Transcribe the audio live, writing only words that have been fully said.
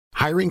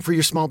Hiring for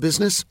your small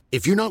business?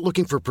 If you're not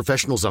looking for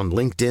professionals on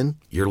LinkedIn,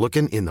 you're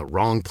looking in the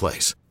wrong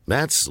place.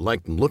 That's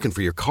like looking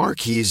for your car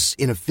keys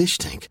in a fish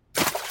tank.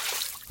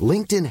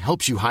 LinkedIn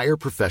helps you hire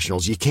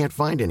professionals you can't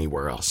find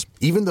anywhere else,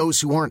 even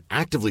those who aren't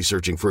actively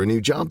searching for a new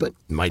job but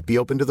might be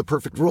open to the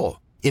perfect role.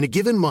 In a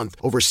given month,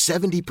 over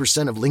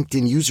 70% of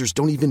LinkedIn users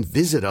don't even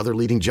visit other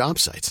leading job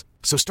sites.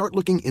 So start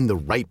looking in the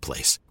right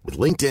place. With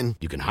LinkedIn,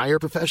 you can hire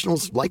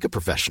professionals like a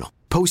professional.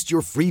 Post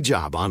your free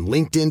job on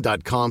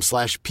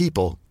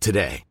linkedin.com/people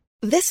today.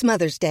 This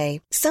Mother's Day,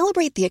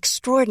 celebrate the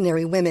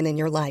extraordinary women in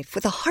your life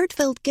with a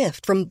heartfelt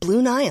gift from Blue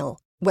Nile.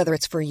 Whether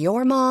it's for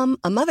your mom,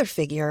 a mother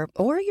figure,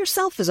 or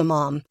yourself as a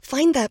mom,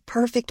 find that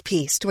perfect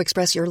piece to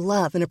express your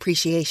love and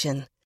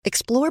appreciation.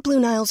 Explore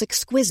Blue Nile's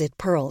exquisite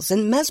pearls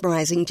and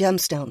mesmerizing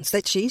gemstones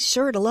that she's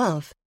sure to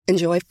love.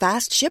 Enjoy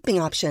fast shipping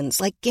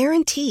options like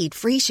guaranteed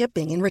free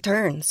shipping and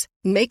returns.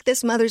 Make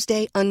this Mother's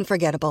Day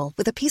unforgettable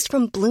with a piece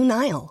from Blue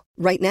Nile.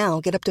 Right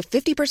now, get up to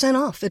 50%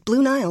 off at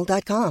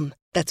BlueNile.com.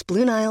 That's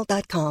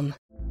BlueNile.com.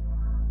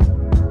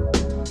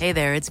 Hey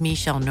there, it's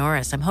Michelle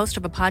Norris. I'm host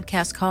of a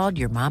podcast called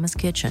Your Mama's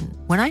Kitchen.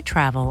 When I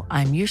travel,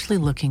 I'm usually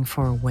looking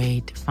for a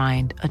way to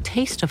find a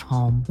taste of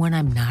home when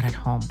I'm not at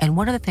home. And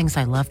one of the things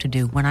I love to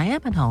do when I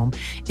am at home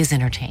is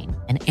entertain.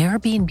 And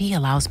Airbnb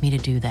allows me to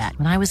do that.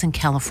 When I was in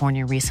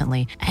California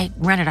recently, I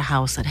rented a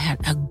house that had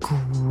a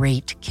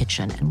great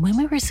kitchen. And when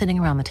we were sitting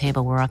around the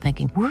table, we're all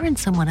thinking, we're in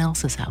someone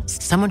else's house.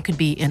 Someone could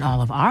be in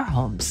all of our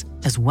homes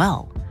as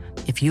well.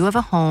 If you have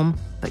a home,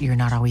 but you're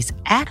not always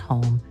at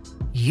home,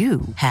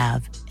 you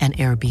have an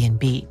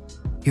Airbnb.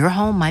 Your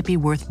home might be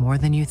worth more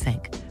than you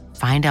think.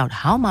 Find out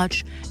how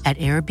much at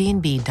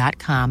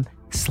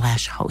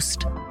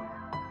airbnb.com/host.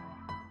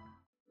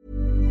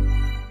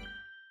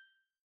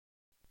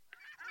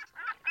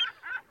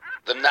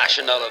 The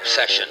National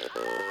Obsession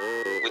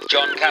with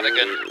John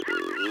Cadogan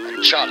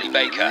and Charlie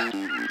Baker.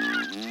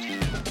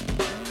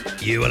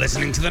 You are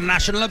listening to The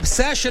National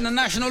Obsession, a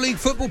National League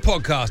football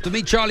podcast with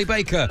me, Charlie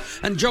Baker,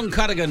 and John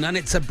Cadogan, and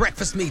it's a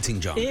breakfast meeting,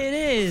 John. It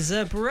is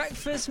a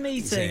breakfast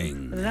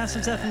meeting. The National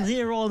Obsession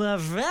here on the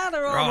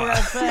Vanarama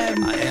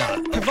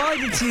FM,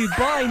 provided to you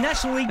by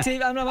National League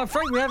TV. I'm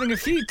afraid we're having a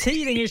few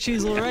teething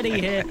issues already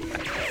here.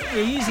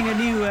 We're using a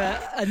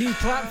new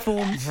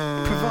platform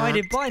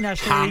provided by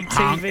National League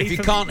TV. If you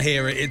can't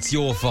hear it, it's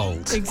your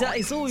fault. Exactly,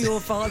 it's all your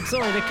fault. I'm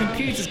sorry, the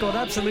computer's gone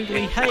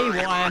absolutely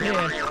haywire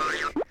here.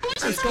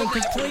 It's gone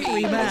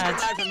completely mad.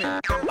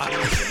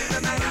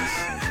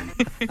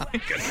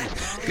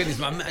 Goodness,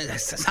 that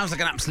sounds like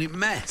an absolute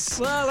mess.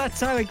 Well, that's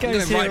how it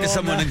goes. I'm going to write to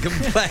someone and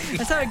complain.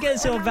 That's how it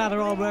goes on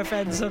Vanarama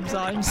FM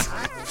sometimes.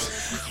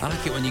 I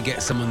like it when you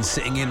get someone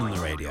sitting in on the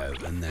radio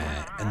and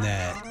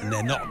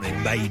they're not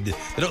made.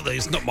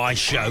 It's not my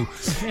show.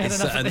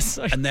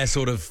 And they're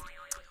sort of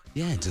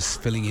just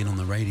filling in on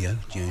the radio.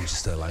 You know,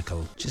 just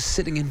just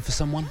sitting in for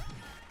someone.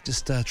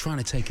 Just trying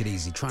to take it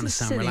easy, trying to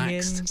sound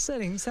relaxed. It's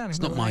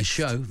not my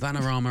show.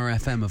 Vanarama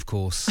FM, of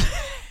course.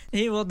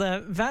 Here on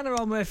the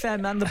Vanarama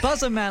FM, and the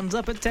Buzzer Man's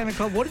up at 10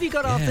 o'clock. What have you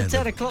got after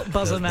 10 o'clock,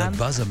 Buzzer Man? The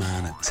Buzzer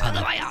Man at 10 o'clock. All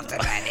the way after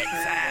 10,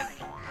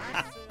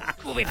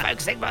 we'll be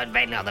focusing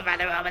mainly on the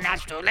Vanarama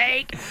National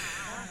League.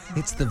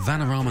 It's the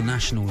Vanarama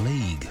National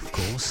League, of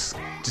course.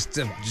 Just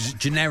a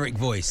generic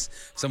voice.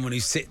 Someone who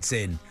sits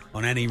in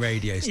on any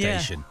radio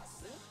station. Yeah.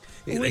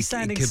 It could be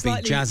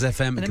Jazz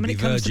FM, it could be Virgin. And then when it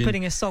comes to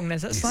putting a song,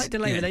 there's that slight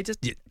delay where they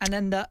just... And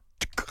then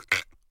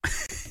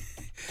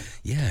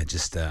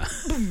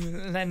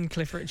and then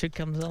Cliff Richard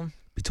comes on.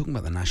 We're talking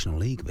about the National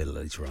League a bit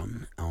later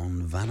on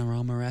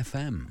Vanarama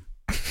FM.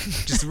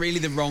 Just really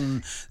the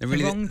wrong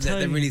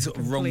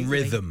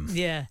rhythm.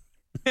 Yeah.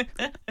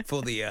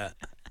 For the... I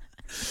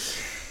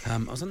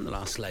was on the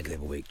last leg the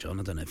other week, John.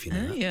 I don't know if you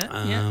know that.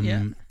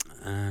 Yeah.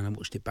 And I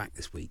watched it back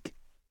this week.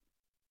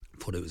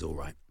 Thought it was all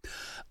right.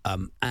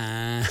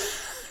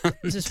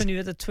 Is this when you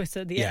had the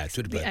Twitter, the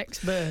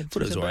ex-bird?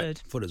 Thought it was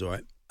all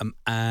right.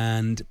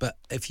 But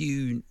if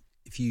you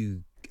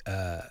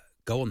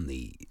go on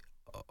the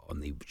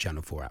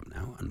Channel 4 app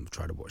now and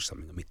try to watch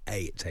something, I mean,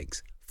 it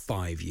takes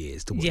 5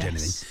 years to watch anything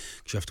because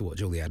you have to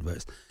watch all the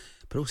adverts.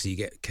 But also you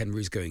get Ken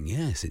Bruce going,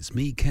 yes, it's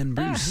me, Ken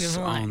Bruce,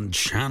 on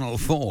Channel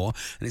 4,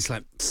 and it's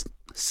like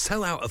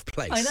so out of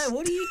place. I know.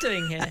 What are you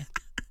doing here,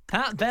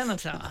 Pat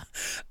Benatar?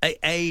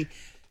 A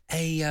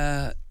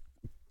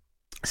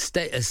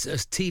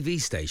TV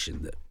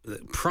station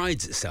that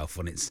prides itself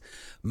on its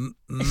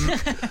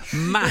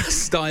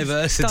mass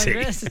diversity.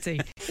 Here's a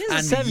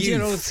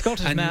 70-year-old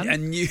Scottish man.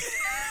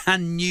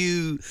 And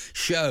new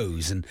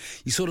shows. And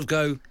you sort of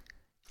go,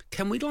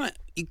 can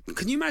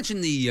you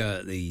imagine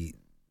the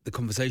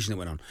conversation that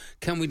went on?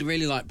 Can we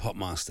really like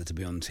Popmaster to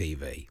be on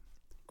TV?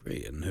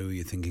 Great. And who are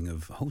you thinking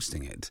of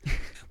hosting it?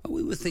 Well,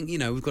 we were thinking,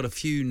 we've got a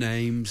few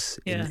names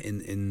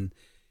in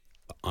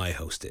I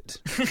host it.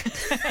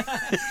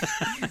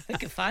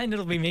 Okay, fine,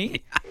 it'll be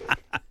me.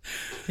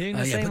 Doing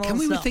the same but old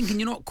we were stuff. thinking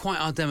you're not quite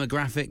our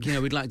demographic.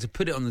 We'd like to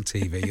put it on the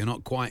TV. You're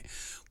not quite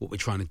what we're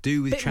trying to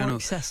do with Channel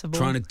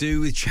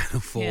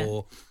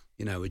 4.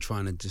 Yeah. We're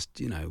trying to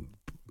just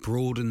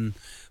broaden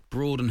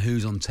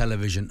who's on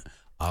television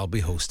I'll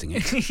be hosting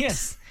it.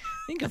 Yes, I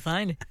think I'll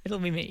find it. It'll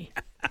be me.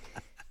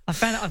 I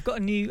found out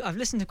I've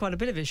listened to quite a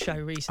bit of his show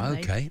recently.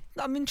 Okay.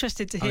 I'm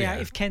interested to hear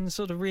if Ken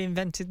sort of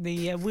reinvented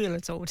the wheel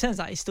at all. It turns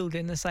out he's still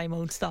doing the same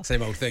old stuff.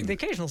 Same old thing. The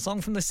occasional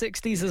song from the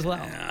 60s as well.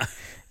 Yeah.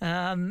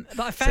 But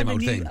I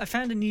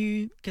found a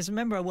new, because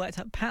remember I worked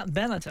at Pat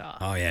Benatar.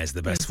 Oh, yeah, it's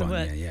the best one.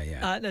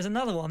 Yeah. There's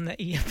another one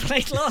that he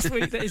played last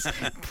week that is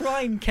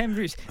prime Ken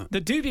Bruce,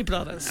 the Doobie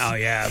Brothers. Oh,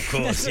 yeah, of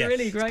course. That's a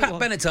really great Pat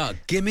one. Benatar,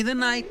 Give Me the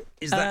Night.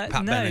 Is that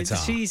Pat Benatar? No,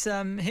 she's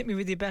Hit Me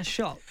With Your Best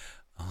Shot.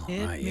 Oh,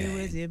 Hit right,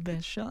 me with your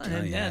best shot.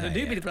 And then, the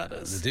Doobie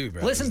Brothers. The Doobie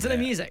Brothers. Listen to the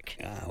music.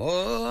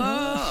 Oh,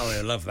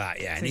 I love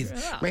that. Yeah, and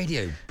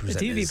radio presenters.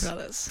 The Doobie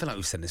Brothers. I feel like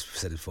we've said this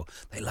before.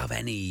 They love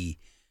any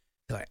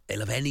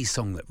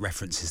song that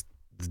references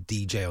the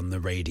DJ on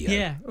the radio.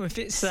 Yeah, or if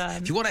it's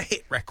if you want a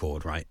hit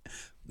record, right?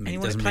 And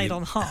you want it played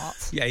on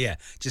Heart. Yeah.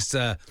 Just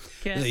the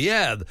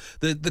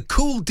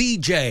cool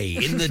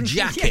DJ in the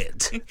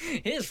jacket.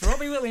 Here's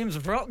Robbie Williams,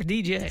 rock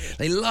DJ.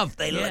 They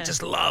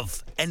just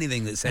love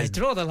anything that says. They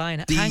draw the line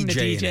at Hang the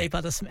DJ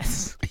by the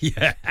Smiths.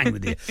 Yeah, Hang the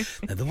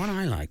DJ. Now, the one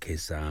I like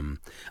is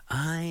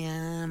I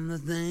am the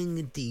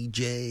thing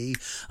DJ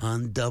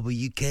on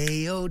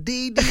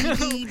WKOD.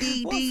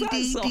 What's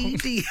that song?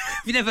 Have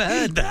you never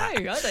heard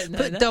that? No, I don't know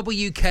Put that.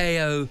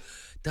 WKO.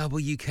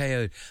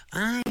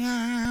 I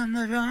am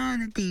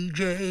the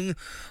DJ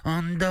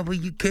on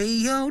WKOD.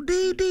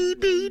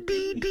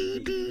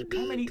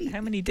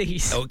 How many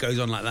D's? Oh, it goes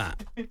on like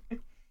that.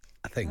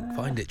 I think.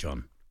 Find it,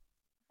 John.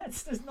 That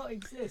does not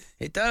exist.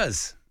 It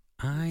does.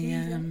 I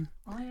am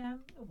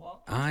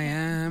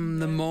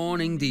the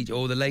morning DJ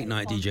or the late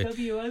night DJ.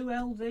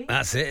 WOLD.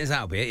 That's it.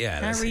 That'll be it.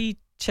 Yeah. Harry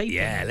Chapin.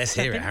 Yeah, let's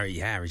hear it.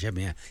 Harry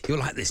Chapin. Yeah, you'll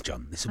like this,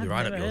 John. This will be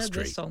right up your street. I've never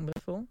heard this song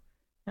before.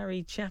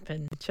 Harry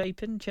Chapin.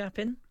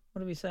 Chapin.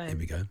 What are we saying? Here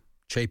we go.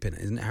 Chapin,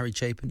 isn't it Harry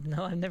Chapin?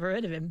 No, I've never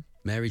heard of him.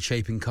 Mary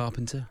Chapin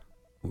Carpenter.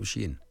 What was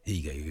she in? Here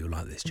you go. You'll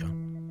like this,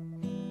 John.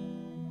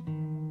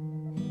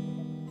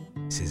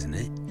 This isn't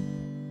it.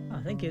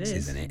 I think it is.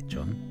 This isn't it,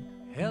 John.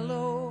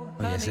 Hello.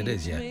 Oh, yes, it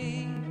is. Yeah.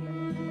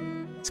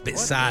 It's a bit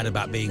sad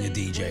about being a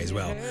DJ as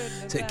well,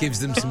 so it gives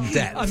them some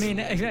depth. I mean,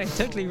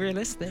 totally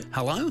realistic.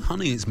 Hello,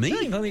 honey, it's me.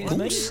 Hey, honey, it's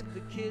me.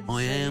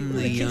 I am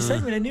They keep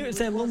saying when I knew it's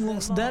their long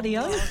lost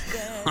daddy-o.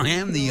 I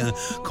am the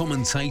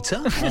commentator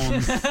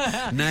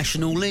on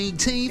National League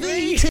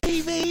TV.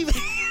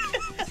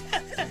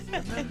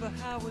 Remember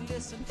how we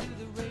listened to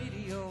the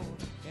radio,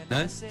 and No?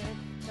 I said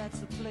that's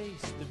the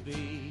place to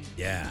be.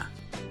 Yeah.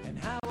 And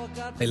how I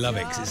got They love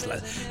it because it's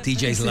like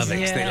DJs love it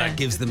 'cause they like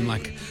gives them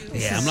like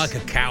I'm like a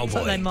It's like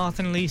cowboy. their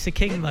Martin Luther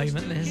King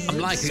moment. I'm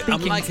like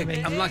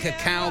a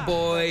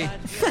cowboy.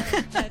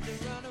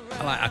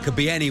 I could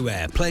be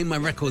anywhere, playing my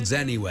records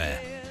anywhere.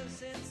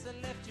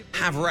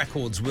 Have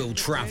records will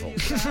travel.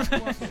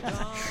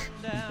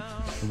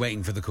 We're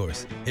waiting for the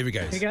chorus. Here we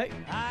go. Here we go.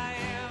 I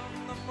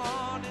am the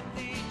morning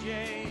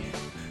DJ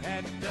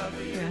at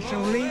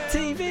National League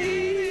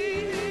TV.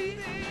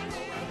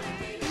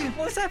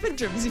 What's happened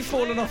to him? Has he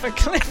fallen off a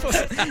cliff? Or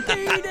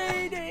something?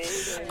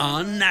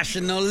 On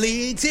National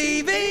League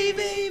TV.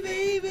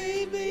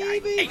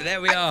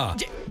 There we are.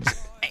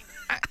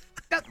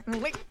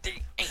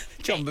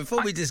 John,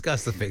 before we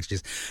discuss the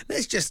fixtures,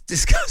 let's just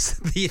discuss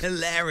the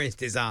hilarious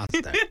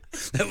disaster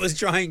that was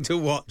trying to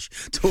watch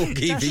Torquay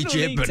v National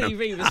League Chippenham.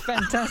 TV was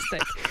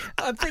fantastic.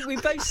 I think we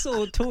both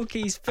saw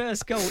Torquay's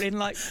first goal in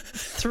like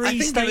three I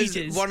think stages.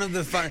 it was one of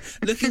the fun.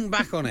 Looking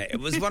back on it,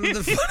 it was one of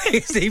the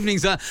funniest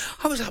evenings. I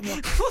was like,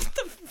 "What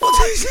the fuck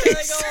is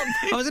this?" going on?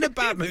 I was in a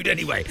bad mood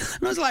anyway,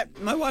 and I was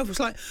like, my wife was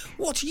like,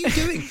 "What are you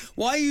doing?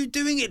 Why are you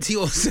doing it to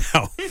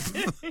yourself?"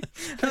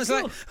 And I was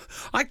like,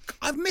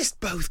 "I've missed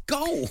both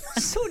goals."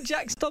 I saw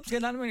Jack Stops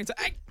going down the wing and say,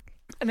 "Hey!"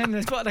 And then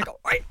the spot, they go,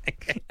 "Hey!"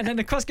 And then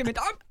the cross came in,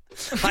 "Oh!" I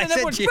And said,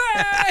 everyone's, to you,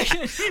 "Bang!"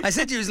 I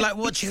said to you, it was like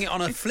watching it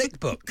on a flick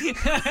book.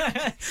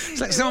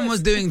 It's like someone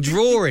was doing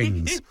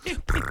drawings.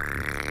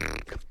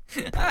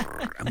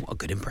 And what a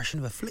good impression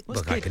of a flick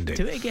book I can do.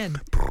 Do it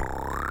again.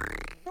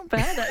 Not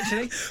bad,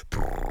 actually.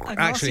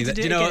 Actually,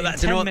 do you know what that?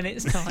 Do you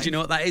know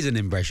what that is an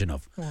impression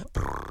of? What?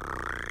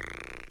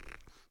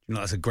 You know,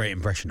 that's a great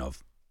impression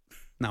of.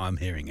 Now I'm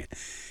hearing it.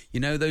 You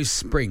know those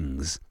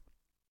springs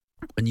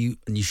when you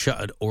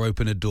shut or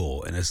open a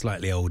door in a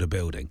slightly older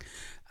building,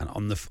 and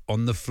on the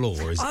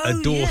floor is a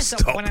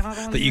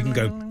doorstop that you can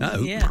go. No.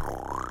 Yeah.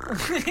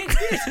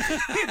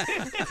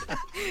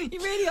 You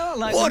really are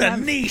like What a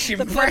niche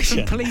the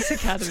impression. Police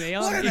Academy,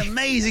 What aren't an you?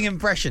 amazing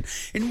impression.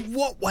 In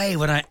what way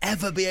would I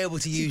ever be able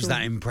to use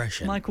that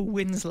impression? Michael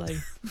Winslow,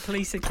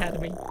 Police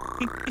Academy.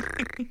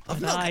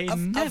 I've I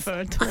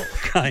never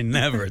talk. I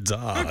never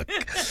talk.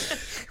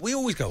 we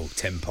always go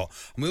tin pot,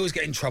 and we always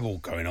get in trouble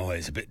going, "Oh,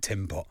 it's a bit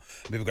tin pot."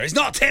 And people go, "It's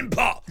not tin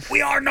pot.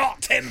 We are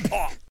not tin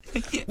pot.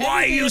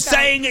 Why are you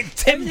saying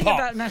it's tin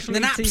pot?" And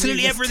then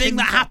absolutely everything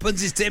that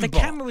happens is tin pot. The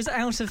camera was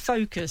out of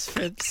focus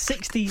for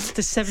 60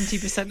 to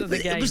 70% of the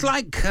game. It was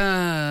like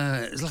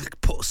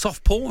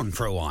soft porn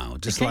for a while.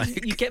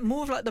 You get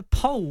more of like the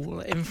pole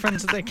in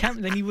front of the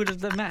camera than you would of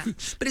the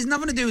match. But it's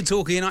nothing to do with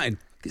Torquay United.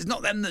 It's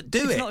not them that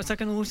do it. It's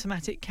like an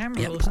automatic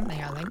camera or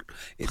something, I think.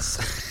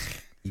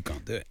 You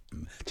can't do it.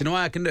 Do you know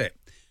why I can do it?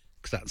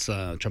 Because that's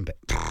trumpet.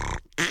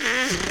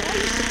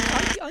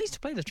 I used to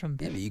play the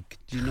trumpet. Yeah, but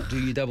do you not do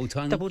your double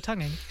tongue? Double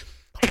tonguing.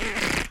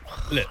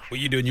 Look, what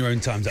you do in your own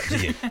time's up to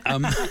you.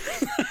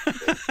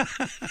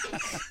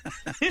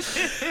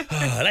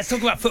 Let's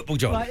talk about football,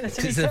 John. Right,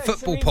 it's a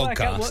football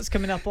podcast. What's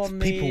coming up on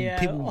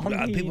people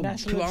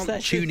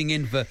aren't tuning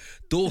in for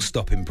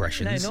doorstop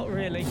impressions. No, not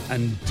really.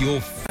 And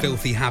your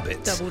filthy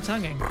habits. Double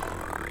tonguing.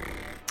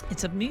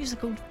 It's a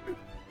musical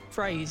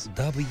phrase.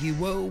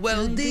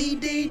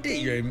 W-O-L-D-D-D.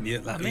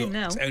 I'm in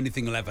now. It's the only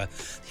thing I'll ever.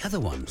 The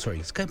other one, sorry,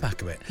 let's go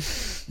back a bit.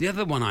 The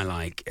other one I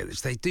like,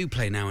 which they do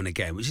play now and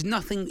again, which is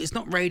nothing, it's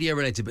not radio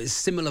related, but it's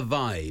a similar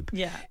vibe.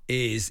 Yeah.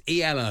 Is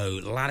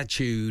ELO,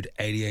 Latitude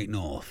 88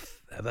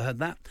 North. Ever heard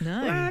that?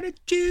 No.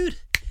 Latitude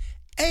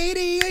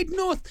 88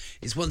 North.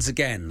 It's once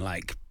again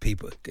like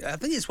people, I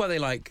think it's why they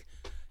like,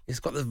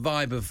 it's got the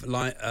vibe of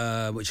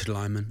Richard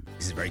Lyman.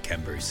 This is very Ken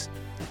Bruce.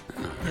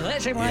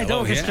 Electric Light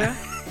Orchestra.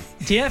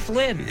 Jeff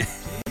Lynne.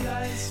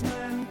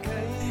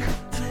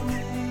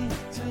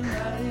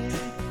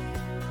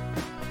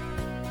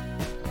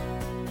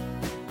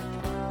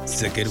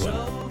 It's a good one.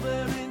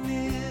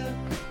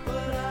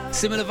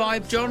 Similar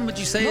vibe, John, would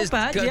you say? Not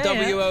bad, yeah,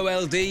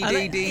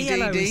 W-O-L-D-D-D-D-D?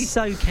 ELO is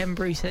so Ken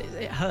Bruce,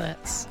 it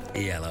hurts.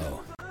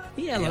 ELO.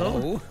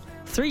 ELO.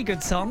 3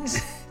 good songs.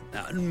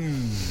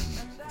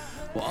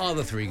 What are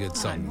the 3 good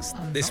songs?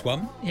 This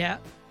one? Yeah.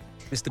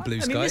 Mr.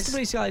 Blue Skies. I mean, Mr.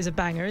 Blue Sky is a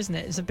banger, isn't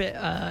it? It's a bit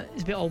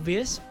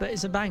obvious, but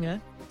it's a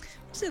banger.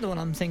 What's the other one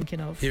I'm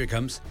thinking of? Here it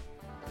comes.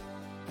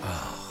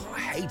 Oh, I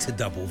hate a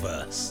double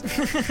verse.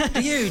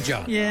 Do you,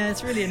 John? Yeah,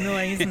 it's really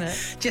annoying, isn't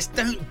it? Just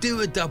don't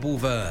do a double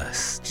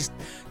verse. Just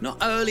not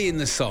early in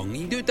the song.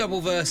 You do a double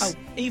verse. Oh,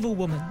 Evil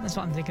Woman. That's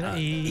what I'm thinking of.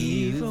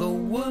 Evil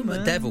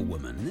Woman. Devil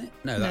Woman, isn't it?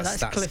 No,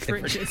 that's Cliff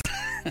Richard.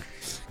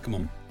 Come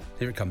on.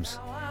 Here it comes.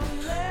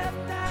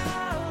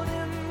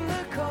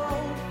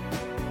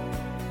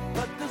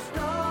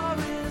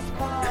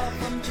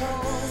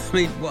 I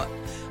mean, what?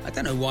 I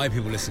don't know why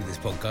people listen to this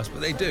podcast, but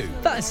they do.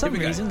 But for some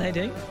reason they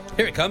do.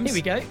 Here it comes. Here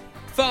we go.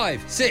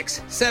 5,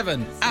 6,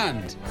 7,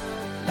 and...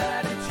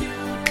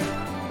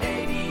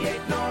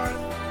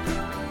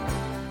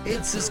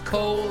 It's as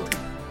cold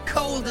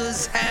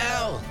as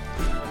hell.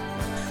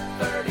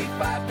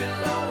 35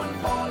 below and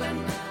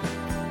falling.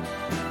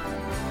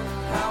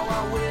 How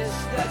I wish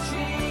that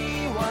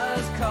she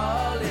was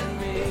calling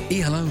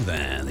me. Hello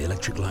there, the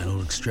Electric Light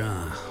Orchestra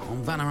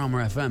on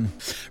Vanarama FM.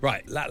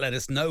 Right, that let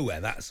us know where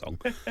that song.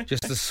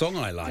 Just the song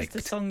I like.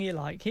 Just the song you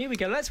like. Here we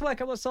go. Let's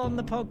work out what's on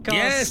the podcast.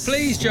 Yes,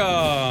 please,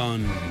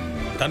 John.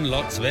 Done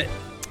lots of it.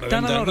 We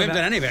haven't done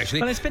any of it,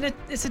 actually. Well,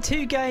 it's a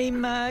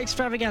 2-game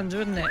extravaganza,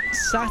 isn't it?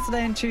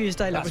 Saturday and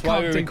Tuesday. That's why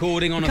we're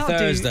recording on a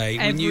Thursday.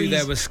 We knew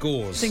there were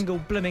scores. Single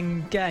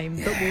blooming game,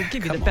 but we'll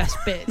give you the best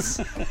bits.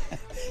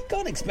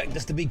 Can't expect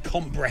us to be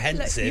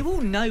comprehensive. Look, you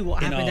all know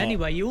what happened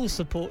anyway. You all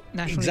support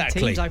national league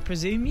teams, I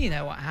presume. You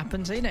know what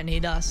happened, so you don't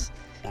need us.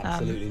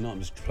 Absolutely not. I'm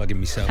just plugging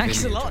myself in.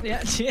 Thanks a lot.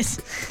 Yeah, cheers.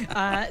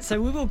 So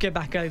we will get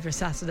back over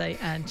Saturday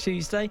and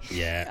Tuesday.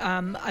 Yeah.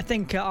 I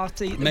think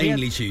after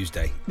mainly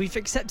Tuesday, we've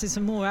accepted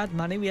some more ad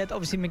money. We had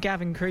obviously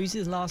McGavin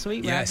Cruises last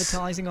week. We're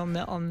advertising on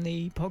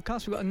the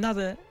podcast. We've got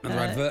another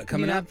advert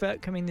coming up.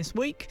 Advert coming this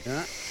week.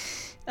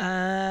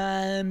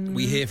 Yeah.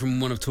 We hear from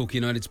one of Torquay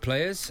United's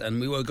players, and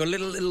we got a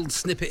little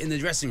snippet in the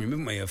dressing room,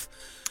 haven't we? Of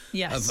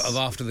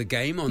after the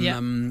game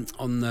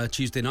on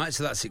Tuesday night,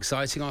 so that's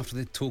exciting after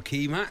the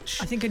Torquay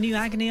match. I think a new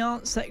agony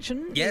aunt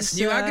section. Yes,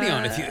 new agony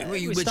aunt.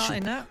 We're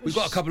starting that. We've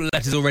got a couple of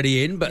letters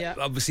already in, but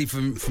obviously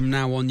from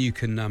now on you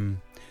can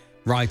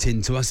write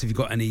in to us if you've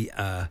got any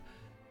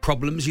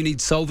problems you need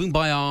solving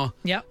by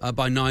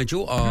by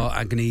Nigel, our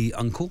agony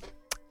uncle,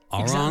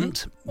 our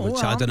aunt,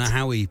 which I don't know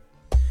how he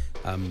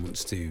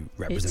wants to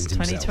represent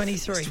himself. 2023.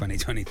 It's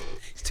 2020.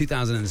 It's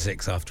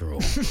 2006 after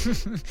all.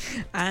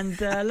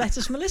 And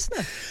letters from a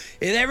listener.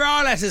 There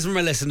are letters from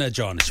a listener,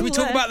 John. Should we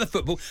talk about the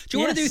football? Do you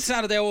want to do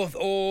Saturday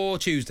or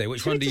Tuesday?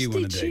 Which one do you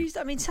want to do?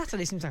 Tuesday? I mean,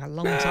 Saturday seems like a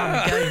long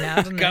time ago now,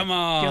 doesn't it? Come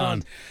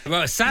on.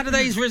 Well,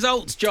 Saturday's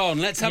results, John.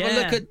 Let's have a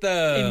look at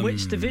them. In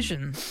which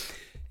division?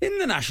 In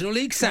the National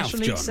League South,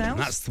 John. South?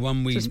 That's the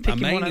one we are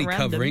mainly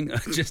covering,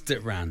 just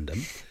at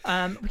random.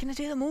 We're going to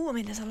do them all. I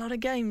mean, there's a lot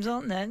of games,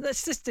 aren't there?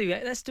 Let's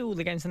do all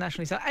the games in the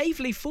National League South.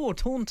 Aveley 4,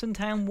 Taunton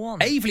Town 1.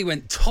 Aveley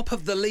went top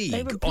of the league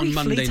on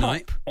Monday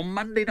night. On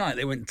Monday night,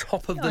 they went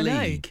top of the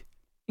league.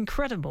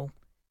 Incredible.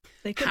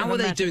 They could How have are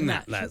they imagined doing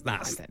that? that.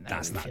 That's I don't know,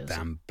 that it feels-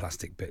 damn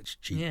plastic pitch.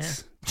 Jeez. Yeah.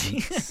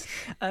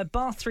 Jeez.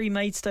 Bath 3,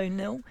 Maidstone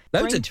 0.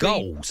 Loads of Braintree-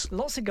 goals.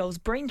 Lots of goals.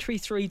 Braintree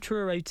 3,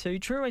 Truro 2.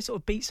 Truro sort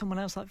of beat someone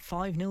else like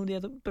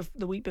 5-0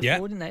 the week before, Yeah.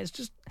 didn't they? It's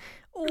just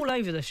all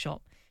over the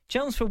shop.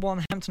 Chelmsford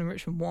 1, Hampton and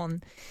Richmond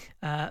 1.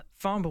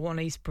 Farnborough 1,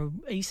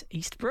 Eastbourne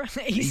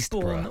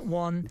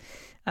 1.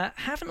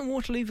 Havant and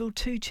Waterlooville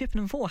 2,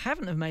 Chippenham 4.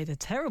 Havant have made a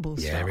terrible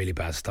start. Yeah, really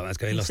bad start. That's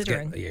going. They lost again.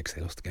 Considering. Yeah, because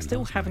they lost again. Still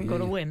last haven't night.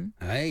 got a Yeah. win.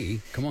 Hey,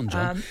 come on,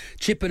 John.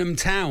 Chippenham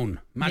Town.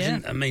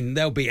 Imagine. Yeah. I mean,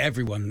 they'll beat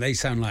everyone. They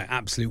sound like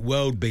absolute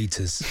world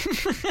beaters.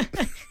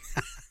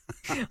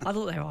 I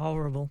thought they were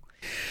horrible.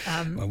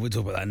 Well, we'll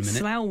talk about that in a minute.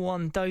 Slough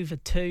 1, Dover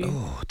 2.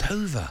 Oh,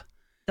 Dover.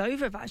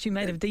 Dover have actually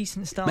made a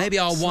decent start. Maybe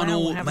our Slough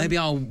 1-1. haven't. Maybe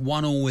our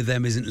 1-1 with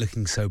them isn't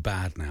looking so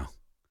bad now.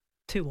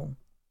 2-2.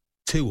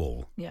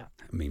 2-2. Yeah.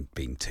 I mean,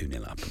 being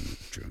 2-0 up and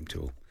drew them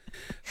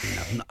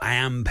 2-2. I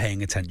am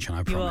paying attention.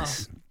 I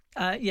promise.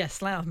 Yes,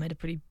 Slough have made a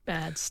pretty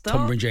bad start.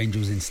 Tonbridge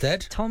Angels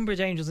instead. Tonbridge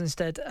Angels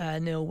instead,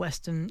 nil.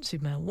 Western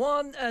Supermare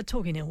 1.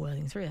 Torquay nil.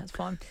 Worthing 3. That's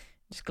fine.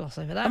 Just gloss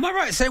over that. Am I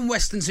right in saying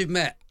Western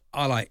Supermet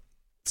are like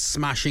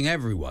smashing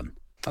everyone?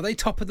 Are they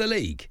top of the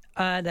league?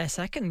 They're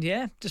second,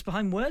 yeah, just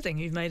behind Worthing,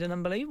 who've made an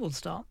unbelievable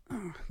start.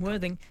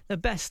 Worthing, the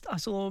best. I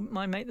saw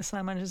my mate, the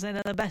Slough manager, say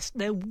they're the best.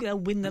 They'll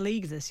win the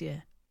league this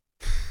year.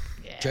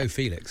 Yeah. Joe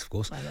Felix, of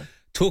course. Well,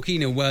 Torquay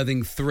nil,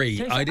 Worthing 3.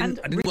 Joe- I and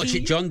didn't watch Ricky-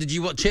 it. John, did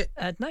you watch it?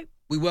 No.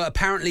 We were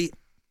apparently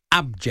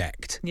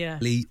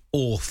abjectly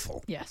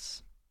awful.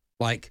 Yes.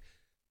 Like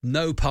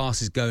no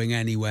passes going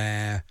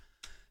anywhere,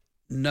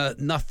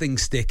 nothing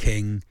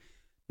sticking,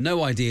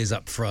 no ideas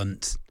up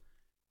front.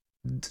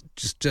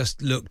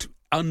 Just looked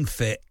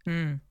unfit,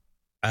 and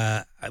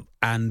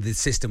the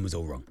system was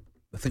all wrong.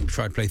 I think we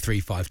tried to play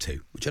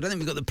 3-5-2, which I don't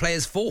think we got the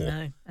players for.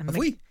 No. And Have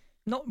we?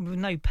 Not with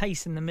no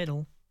pace in the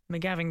middle.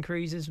 McGavin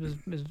Cruises was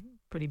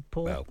pretty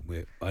poor.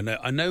 Well, I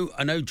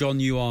know,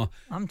 John. You are.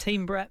 I'm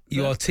Team Brett.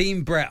 You are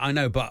Team Brett. I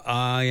know, but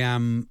I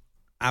am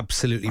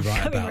absolutely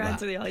right coming about round that.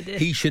 to the idea.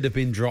 He should have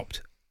been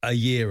dropped a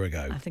year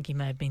ago. I think he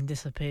may have been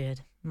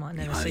disappeared. Might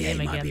never Oh, see yeah, him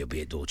he might again. be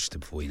at Dorchester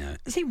before you know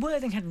it. See,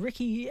 Worthing had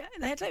Ricky.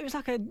 It was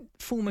like a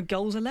former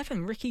goals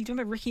 11. Ricky, do you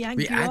remember Ricky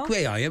Aguiar?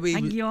 Aguiar, yeah, we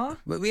had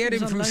He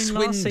him was on from loan last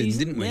Swindon, season.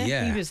 didn't we?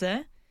 Yeah. he was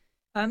there.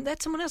 They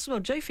had someone else as well,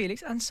 Joe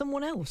Felix, and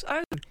someone else.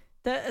 Oh,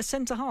 a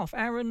centre half,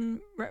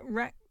 Aaron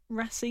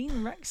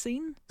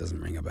Racine.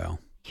 Doesn't ring a bell.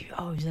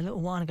 Oh, it was a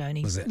little while ago, and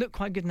he Was it? looked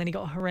quite good, and then he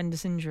got a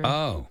horrendous injury.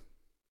 Oh,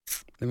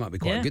 they might be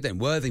quite Yeah. good then.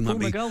 Worthing might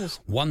Former be goals.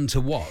 one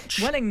to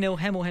watch. Welling 0,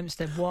 Hemel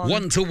Hempstead 1.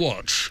 One to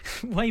watch.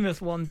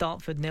 Weymouth 1,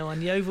 Dartford 0,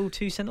 and Yeovil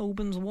 2, St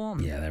Albans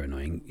 1. Yeah, they're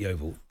annoying.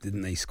 Yeovil,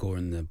 didn't they score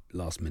in the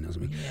last minute or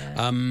something?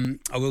 Yeah.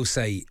 I will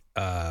say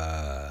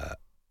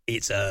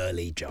it's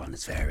early, John.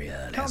 It's very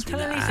early. Can't as we tell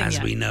know, anything as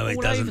yet. we know,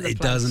 All over the it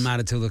place. doesn't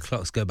matter till the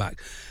clocks go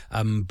back.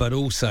 But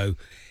also,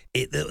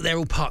 they're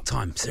all part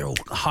time, so they're all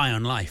high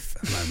on life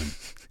at the moment.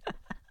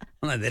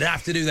 No, they don't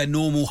have to do their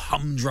normal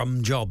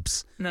humdrum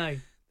jobs. No.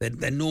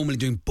 They're normally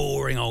doing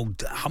boring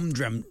old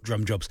humdrum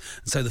jobs.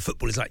 And so the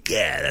football is like,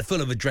 yeah, they're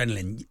full of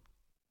adrenaline.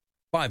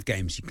 5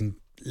 games, you can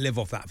live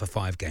off that for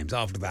 5 games.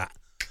 After that,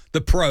 the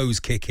pros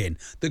kick in.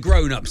 The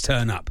grown-ups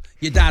turn up.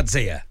 Your dad's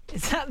here.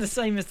 Is that the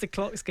same as the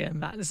clocks getting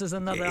back? This is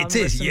another It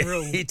is. unwritten Yeah,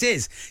 rule. it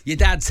is. Your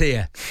dad's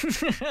here.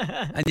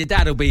 And your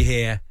dad will be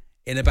here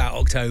in about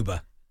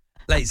October.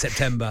 Late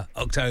September,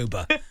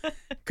 October.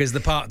 Because the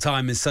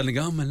part-time is suddenly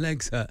going, oh, my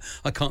legs hurt.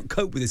 I can't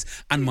cope with this.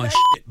 And my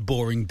shit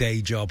boring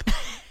day job.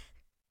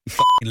 You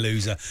fucking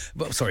loser.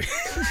 But sorry.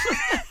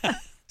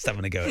 Just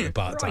having a go at the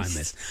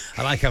part-timers.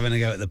 I like having a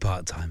go at the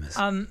part-timers.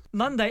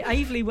 Monday,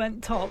 Aveley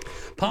went top.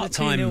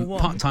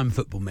 Part-time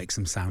football makes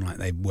them sound like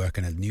they work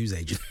in a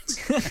newsagent.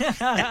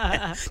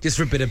 Just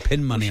for a bit of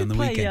pin money on the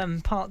play,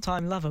 weekend.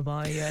 Part-Time Lover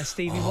by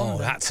Stevie Oh,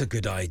 Wonder. that's a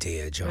good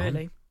idea, John.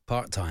 Really?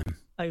 Part-time.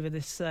 Over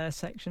this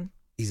section.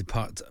 He's a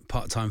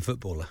part-time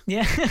footballer.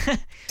 Yeah.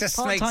 Just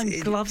Part-time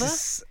makes it Glover.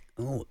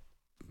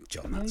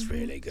 John, that's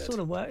really good. Sort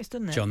of works,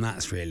 doesn't it? John,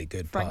 that's really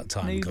good. Frank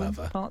Part-time Newman,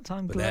 Glover.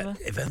 Part-time But Glover.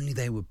 if only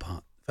they were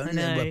part-time.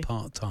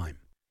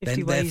 50 Then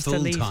they're ways to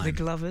leave the full-time.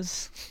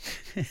 Glovers.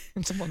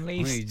 And someone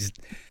leaves.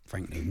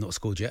 Frankly, not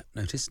scored yet.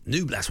 Notice.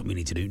 That's what we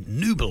need to do.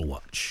 Nooble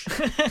watch.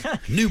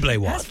 Nooble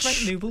watch. Has Frank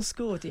Nouble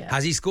scored yet?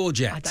 Has he scored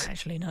yet? I don't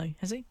actually know.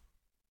 Has he?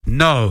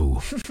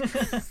 No.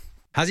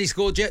 Has he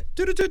scored yet?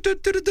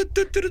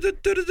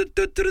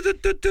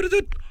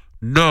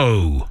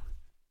 No. There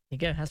you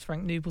go. Has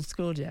Frank Nouble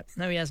scored yet?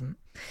 No, he hasn't.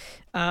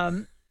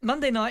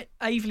 Monday night,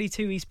 Aveley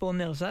 2, Eastbourne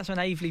 0. So that's when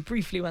Aveley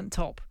briefly went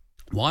top.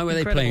 Why were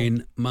Incredible. they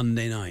playing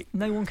Monday night?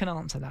 No one can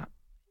answer that.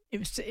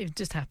 It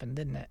just happened,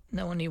 didn't it?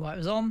 No one knew why it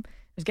was on. It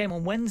was a game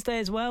on Wednesday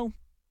as well.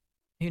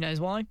 Who knows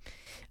why?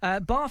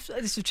 Bath.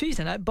 This was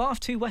Tuesday night. Bath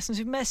 2, Western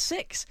Supermare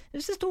 6. It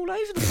was just all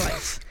over the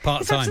place.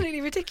 Part-time. It's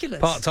absolutely ridiculous.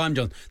 Part-time,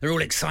 John. They're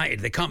all excited.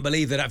 They can't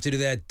believe they'd have to do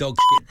their dog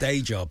shit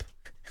day job.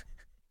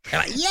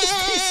 They're like,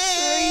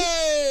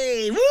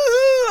 yay!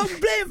 Woohoo! I'm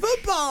playing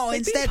football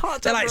They've been instead.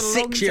 part-time They're like for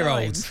a long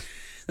 6-year-olds.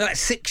 They're like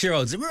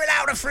 6-year-olds. We're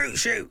allowed a fruit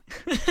shoot.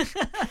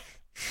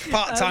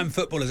 Part-time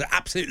footballers are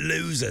absolute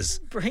losers.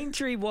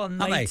 Braintree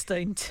 1, Aren't they?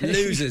 Maidstone 2.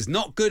 Losers,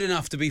 not good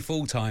enough to be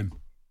full-time.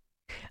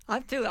 I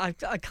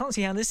can't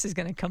see how this is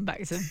going to come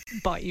back to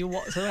bite you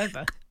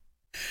whatsoever.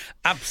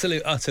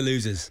 Absolute utter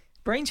losers.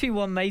 Braintree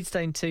 1,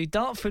 Maidstone 2,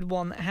 Dartford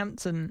 1,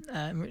 Hampton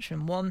and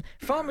Richmond 1,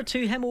 Farnborough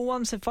 2, Hemel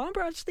 1. So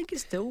Farnborough, I just think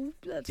is still,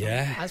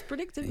 as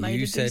predicted,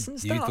 made a decent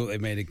start. You thought they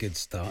made a good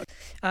start.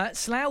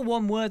 Slough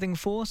 1, Worthing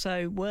 4.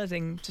 So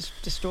Worthing just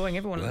destroying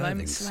everyone at the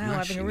moment.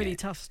 Slough having a really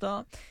tough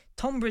start.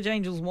 Tonbridge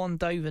Angels 1,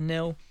 Dover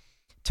 0.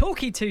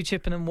 Torquay 2,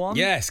 Chippenham 1.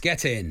 Yes,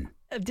 get in.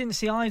 Didn't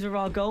see either of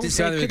our goals. Didn't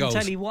see either of the couldn't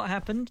goals. tell you what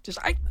happened. Just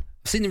I've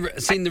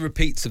seen the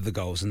repeats of the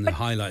goals and the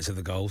highlights of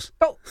the goals.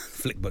 Oh.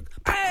 Flickbook.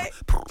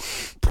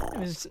 It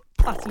was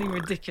utterly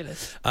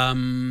ridiculous. I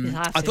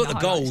thought the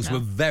goals were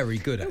very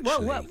good,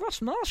 actually. Well,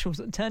 Ross Marshall's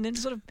that turned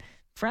into sort of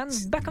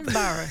Franz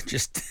Beckenbauer.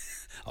 Just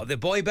the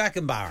boy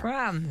Beckenbauer.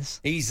 Franz.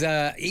 He's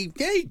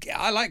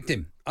I liked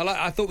him.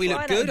 I thought we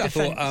looked good. I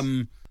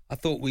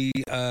thought we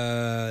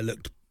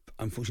looked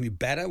unfortunately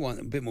better.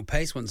 A bit more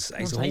pace once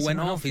Asa Hall went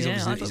off. I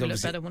thought we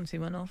looked better once he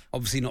went off.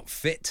 Obviously not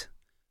fit.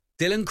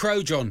 Dylan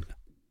Crojon,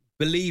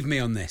 believe me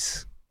on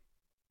this.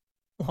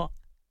 What?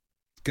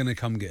 Gonna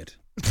come good.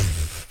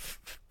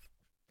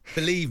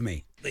 Believe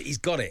me, he's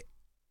got it.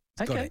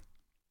 Got it.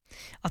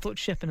 I thought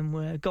Chippenham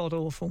were god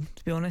awful,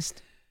 to be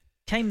honest.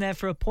 Came there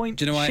for a point.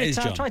 Do you know why it is,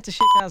 John? Tried to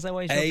shit out their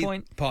way to a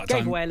point. Part-time.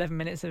 Gave away 11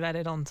 minutes of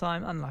added on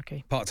time.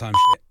 Unlucky. Part-time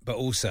shit. But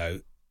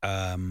also,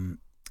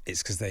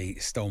 it's because they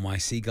stole my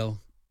seagull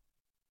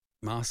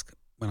mask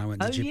when I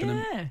went to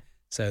Chippenham. Yeah.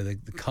 So the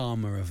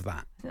karma of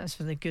that. That's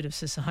for the good of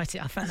society.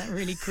 I found that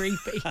really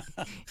creepy.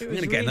 I'm going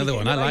to get another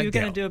one. I liked it. You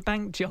were going to do a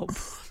bank job.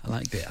 I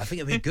liked it. I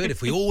think it'd be good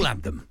if we all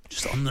had them.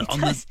 Just on the.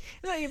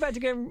 No, you're about to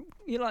go.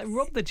 You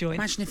rob the joint.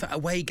 Imagine if at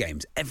away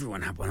games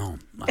everyone had one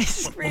on.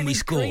 It's when really we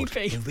scored,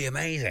 creepy. it'd be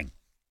amazing.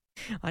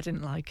 I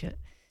didn't like it.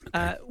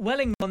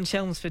 Welling 1,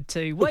 Chelmsford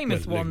 2,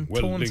 Weymouth 1,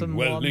 Taunton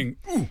 1,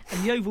 and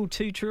Yeovil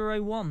 2,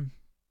 Truro 1.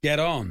 Get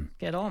on.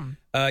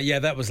 Yeah,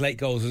 that was late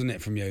goals, wasn't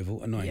it, from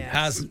Yeovil? Annoying. Yes.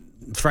 Has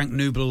Frank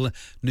Nubel,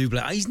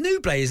 he's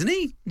Nubel, isn't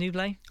he?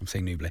 Nubel. I'm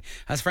saying Nubel.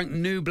 Has Frank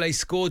Nubel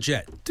scored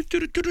yet?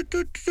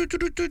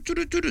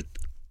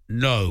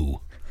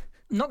 No.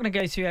 I'm not going to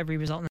go through every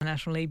result in the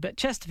National League, but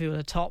Chesterfield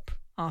are top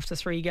after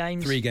 3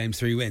 games. 3 games,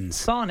 3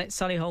 wins. Barnet,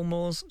 Solihull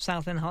Moors,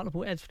 Southend,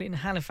 Hartlepool, Edsfleet and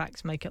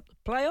Halifax make up the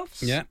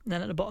playoffs. Yeah. And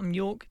then at the bottom,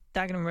 York,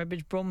 Dagenham,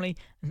 Redbridge, Bromley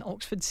and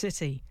Oxford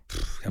City.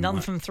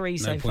 None from 3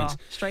 so far.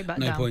 Straight back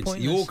down. Points.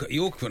 Pointless.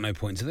 York got no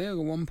points. Have they got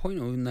 1 point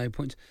or no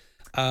points?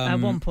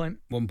 1 point.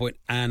 1 point.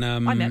 And I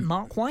met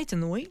Mark White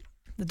in the week.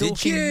 The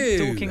Did you?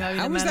 Dorking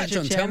How was that,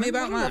 John? Chairman. Tell me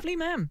about that. Lovely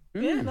man.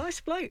 Yeah,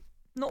 nice bloke.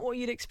 Not what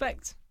you'd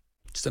expect.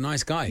 Just a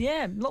nice guy.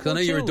 Yeah, because I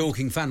know you're a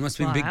Dorking fan. Must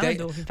have been a big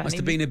day. Must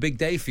have been a big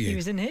day for you. He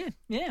was in here.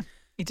 Yeah.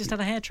 He just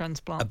had a hair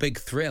transplant. A big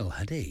thrill,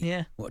 had he?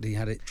 Yeah. What did he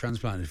had it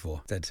transplanted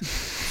for? Said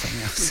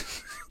something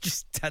else.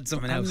 Just had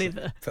something else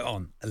liver. Put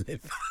on a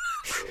liver.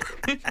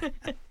 He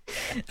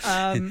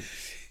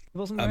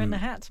wasn't wearing the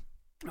hat.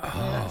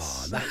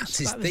 That's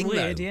his thing,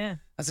 weird, though. Yeah.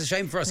 That's a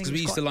shame for us because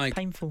we used to like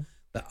painful.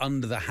 That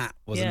under the hat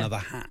was another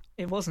hat.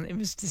 It wasn't. It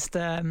was just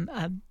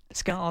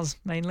scars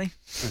mainly.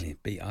 And he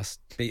beat us.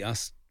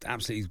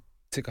 Absolutely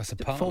took us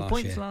apart. 4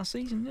 points year. last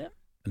season. Yeah.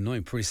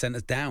 Annoying. Probably sent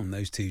us down.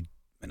 Those two.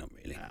 Well, not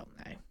really. Oh,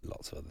 no.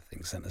 Lots of other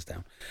things sent us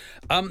down.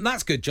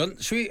 That's good, John.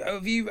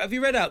 Have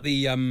you read out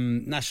the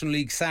National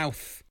League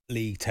South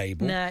League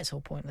table? No, it's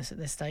all pointless at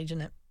this stage,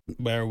 isn't it?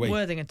 Where are we?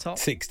 Worthing are top.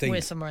 16th.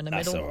 We're somewhere in the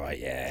middle. That's all right,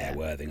 yeah.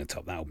 Worthing are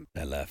top. They'll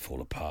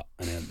fall apart.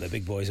 And the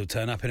big boys will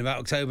turn up in about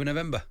October,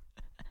 November.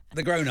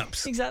 The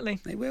grown-ups. Exactly.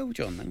 They will,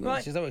 John. They will.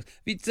 Right. Have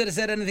you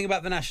said anything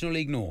about the National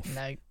League North?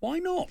 No. Why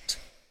not?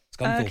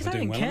 Scunthorpe are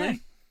doing well, aren't they?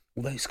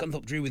 Although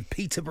Scunthorpe drew with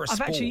Peterborough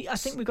Sports. I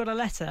think we got a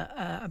letter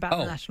about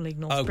the National League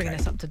North bringing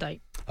us up to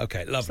date.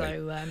 Okay, lovely.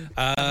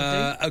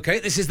 So, okay,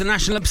 this is the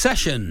National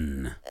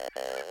Obsession.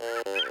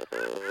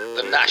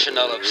 The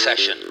National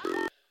Obsession.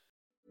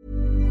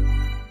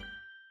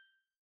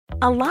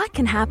 A lot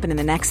can happen in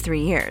the next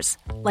 3 years.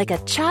 Like a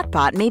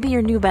chatbot may be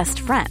your new best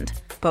friend.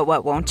 But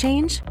what won't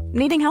change?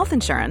 Needing health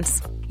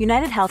insurance.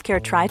 United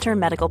Healthcare Tri-Term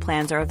Medical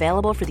Plans are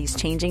available for these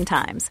changing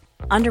times.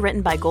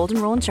 Underwritten by Golden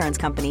Rule Insurance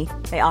Company,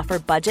 they offer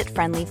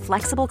budget-friendly,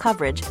 flexible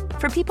coverage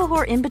for people who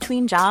are in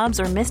between jobs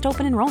or missed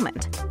open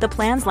enrollment. The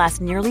plans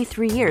last nearly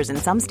 3 years in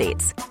some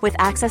states, with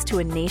access to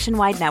a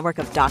nationwide network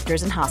of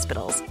doctors and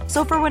hospitals.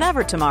 So for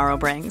whatever tomorrow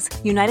brings,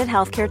 United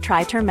Healthcare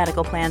Tri-Term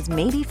Medical Plans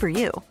may be for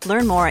you.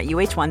 Learn more at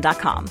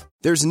uh1.com.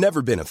 There's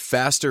never been a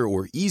faster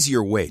or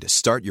easier way to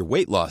start your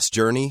weight loss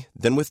journey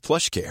than with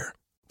PlushCare.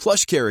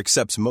 PlushCare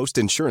accepts most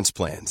insurance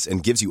plans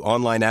and gives you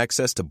online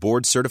access to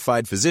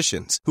board-certified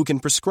physicians who can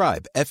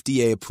prescribe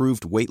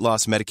FDA-approved weight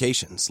loss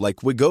medications like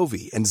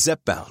Wegovy and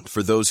Zepbound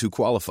for those who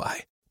qualify.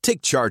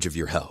 Take charge of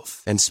your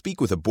health and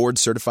speak with a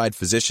board-certified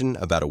physician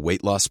about a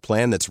weight loss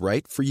plan that's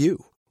right for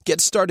you.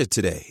 Get started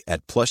today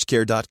at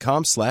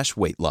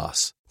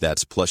plushcare.com/weightloss.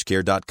 That's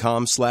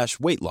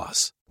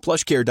plushcare.com/weightloss.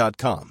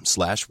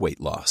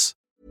 plushcare.com/weightloss.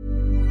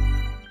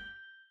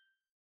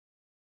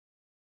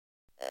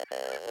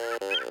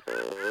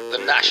 The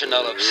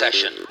National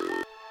Obsession.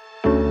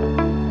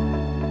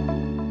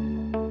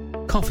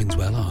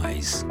 Coffinswell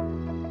Eyes.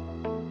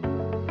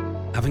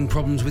 Having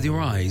problems with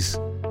your eyes?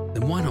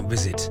 Then why not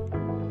visit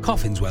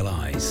Coffinswell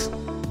Eyes?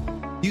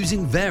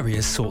 Using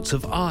various sorts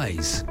of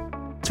eyes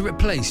to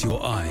replace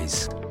your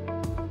eyes.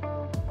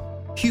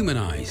 Human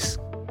eyes.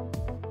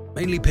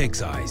 Mainly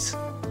pig's eyes.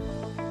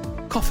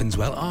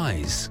 Coffinswell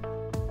Eyes.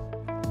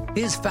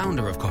 Here's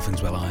founder of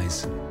Coffinswell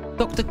Eyes,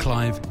 Dr.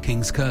 Clive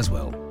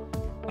Kings-Kurzweil.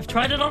 I've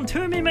tried it on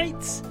two of me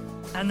mates,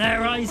 and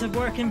their eyes are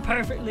working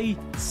perfectly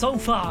so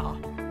far.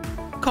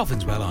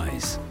 Coffinswell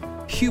Eyes.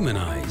 Human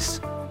eyes.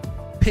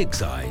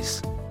 Pig's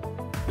eyes.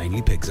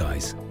 Mainly pig's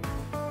eyes.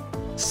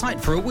 Sight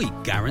for a week,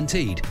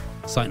 guaranteed.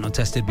 Sight not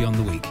tested beyond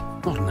the week.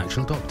 Not an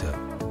actual doctor.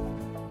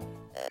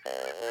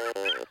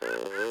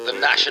 The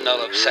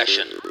National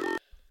Obsession.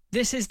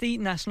 This is the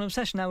National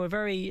Obsession. Now, we're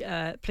very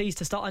pleased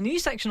to start a new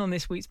section on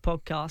this week's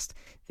podcast,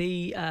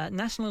 the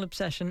National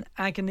Obsession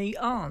Agony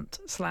Aunt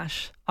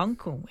 /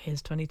 Uncle.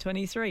 Here's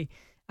 2023.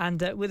 And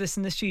with us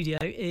in the studio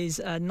is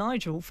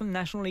Nigel from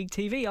National League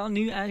TV, our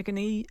new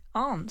Agony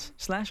Aunt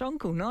 /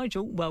 Uncle.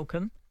 Nigel,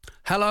 welcome.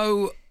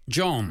 Hello,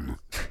 John.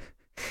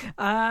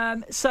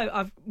 So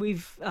our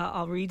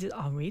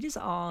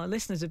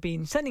listeners have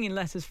been sending in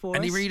letters for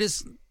us. Any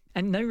readers?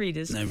 And no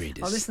readers. No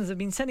readers. Our listeners have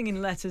been sending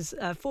in letters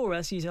for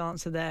us. You to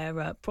answer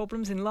their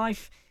problems in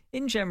life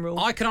in general.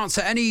 I can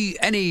answer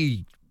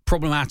any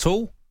problem at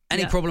all.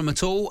 Any problem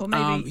at all. Or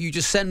maybe you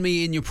just send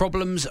me in your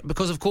problems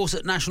because, of course,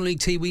 at National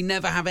League T we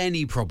never have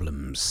any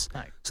problems.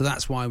 No. So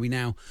that's why we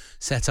now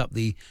set up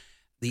the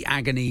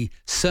Agony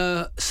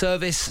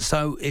service.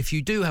 So if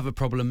you do have a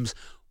problems,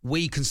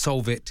 we can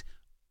solve it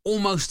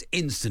almost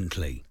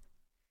instantly.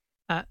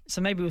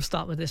 So maybe we'll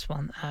start with this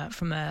one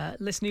from a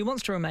listener who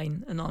wants to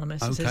remain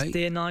anonymous. It says,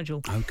 Dear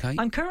Nigel,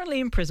 I'm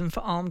currently in prison for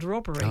armed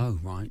robbery. Oh,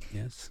 right,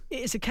 yes. It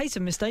is a case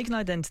of mistaken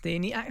identity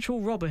and the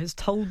actual robber has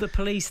told the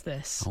police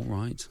this. All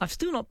right. I've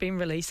still not been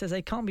released as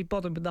they can't be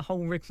bothered with the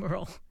whole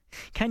rigmarole.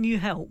 Can you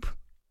help?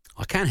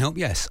 I can help,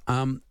 yes.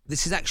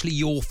 This is actually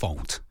your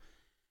fault.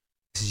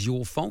 This is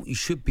your fault. You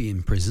should be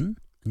in prison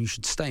and you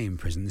should stay in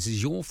prison. This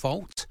is your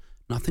fault.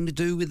 Nothing to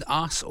do with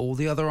us or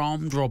the other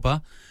armed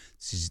robber.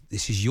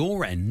 This is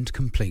your end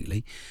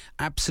completely.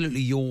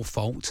 Absolutely your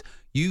fault.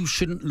 You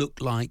shouldn't look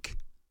like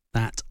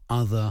that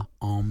other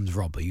armed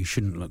robber. You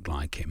shouldn't look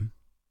like him.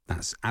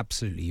 That's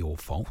absolutely your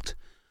fault.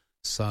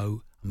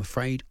 So I'm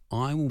afraid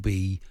I will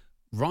be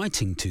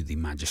writing to the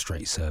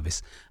magistrate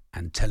service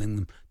and telling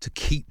them to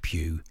keep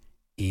you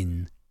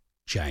in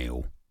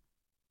jail.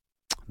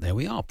 There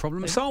we are.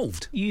 Problem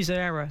solved. User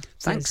error.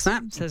 Thanks,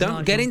 Don't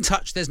Nigel. get in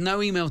touch. There's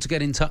no email to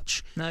get in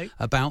touch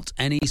about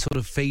any sort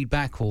of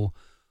feedback or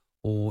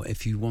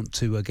if you want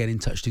to get in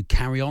touch to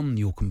carry on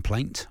your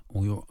complaint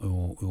or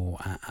your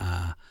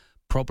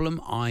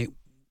problem.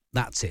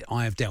 That's it.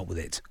 I have dealt with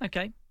it.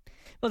 Okay.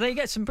 Well, there you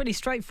get some pretty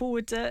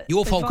straightforward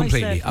your fault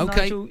completely.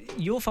 Okay. Nigel,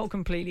 your fault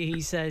completely,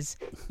 he says.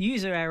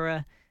 User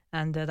error,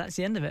 and that's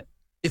the end of it.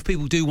 If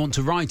people do want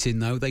to write in,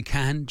 though, they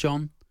can,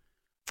 John,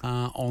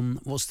 on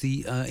what's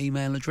the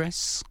email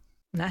address?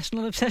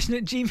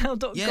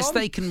 nationalobsession@gmail.com. Yes,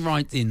 they can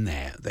write in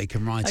there. They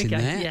can write in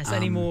there. Yes,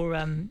 any more...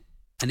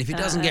 and if it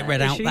doesn't get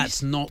read issues? out,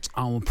 that's not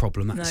our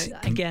problem. That's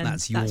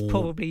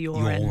probably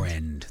your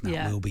end.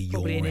 That will be your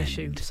probably an end.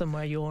 issue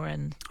somewhere your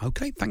end.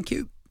 Okay, thank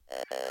you.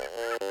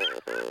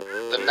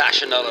 The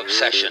National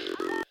Obsession.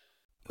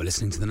 We're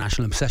listening to the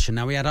National Obsession.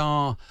 Now we had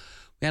our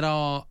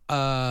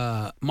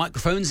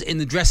microphones in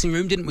the dressing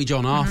room, didn't we,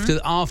 John?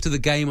 After the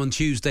game on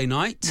Tuesday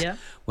night,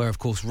 where of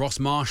course Ross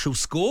Marshall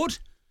scored,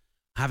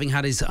 having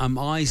had his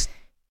eyes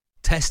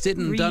tested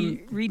and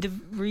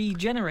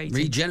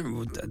regenerated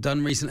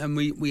done recently, and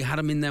we had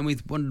him in there. We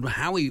wondered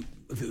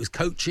if it was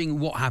coaching,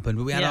 what happened,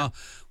 but we had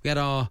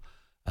our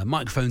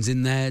microphones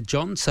in there,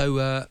 John.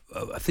 So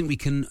I think we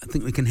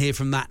can hear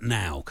from that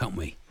now, can't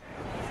we?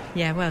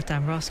 Yeah, well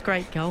done, Ross.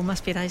 Great goal.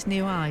 Must be those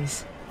new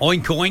eyes.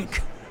 Oink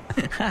oink.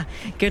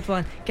 Good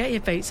one. Get your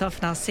boots off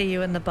and I'll see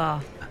you in the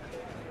bar.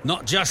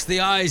 Not just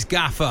the eyes,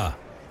 Gaffer.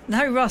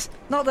 No, Ross.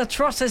 Not the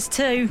trotters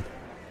too.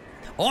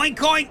 Oink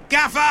oink,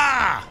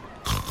 Gaffer.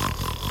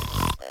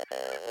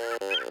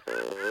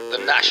 The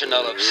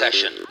National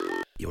Obsession.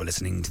 You're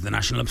listening to the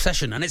National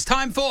Obsession, and it's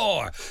time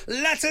for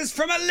Letters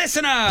from a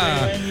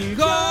Listener.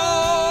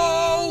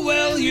 Go,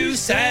 will you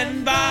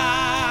send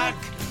back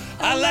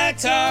a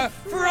letter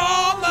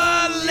from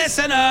a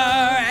listener?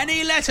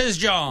 Any letters,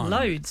 John?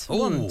 Loads. Ooh.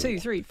 1, 2,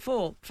 3,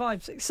 4,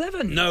 5, 6,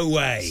 7. No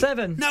way.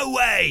 7. No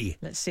way.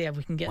 Let's see how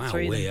we can get Wow,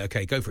 through them.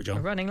 Okay, go for it, John.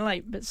 We're running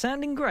late, but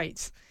sounding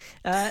great.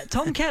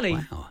 Tom Kelly.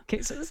 Wow.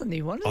 That's a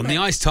new one, isn't On it? the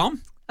ice,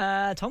 Tom.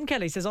 Tom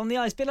Kelly says, on the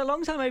ice, been a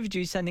long time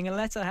overdue, sending a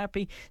letter.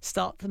 Happy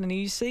start to the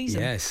new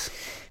season. Yes.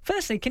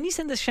 Firstly, can you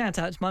send a shout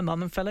out to my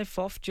mum and fellow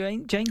FOF,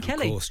 Jane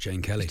Kelly? Of course,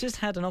 Jane Kelly. She's just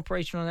had an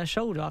operation on her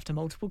shoulder after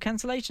multiple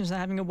cancellations and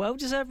having a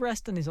well-deserved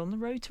rest and is on the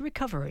road to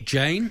recovery.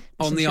 Jane,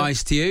 on the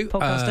ice to you.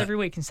 Podcast every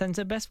week and sends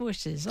her best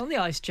wishes. On the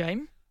ice,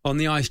 Jane. On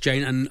the ice,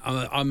 Jane, and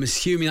I'm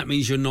assuming that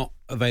means you're not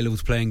available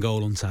to play in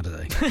goal on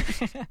Saturday.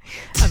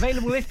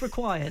 Available if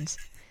required.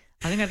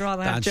 I think I'd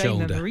rather have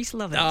Jane than Reese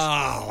Lovett.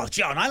 Oh,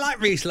 John, I like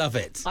Reese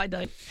Lovett. I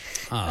don't.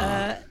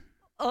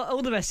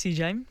 All the best to you,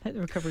 Jane. Hope the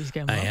recovery's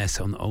going well. Yes,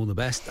 all the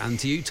best. And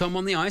to you, Tom,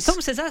 on the ice.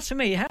 Tom says, as for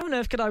me, how on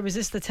earth could I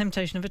resist the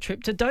temptation of a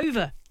trip to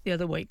Dover the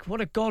other week?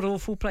 What a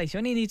god-awful place. You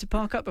only need to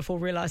park up before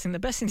realising the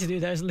best thing to do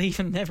there is leave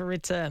and never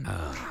return.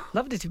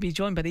 Loved it to be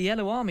joined by the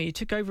Yellow Army, who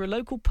took over a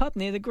local pub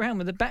near the ground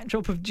with a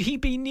backdrop of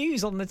GB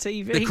News on the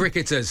TV. The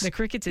cricketers. The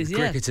cricketers, the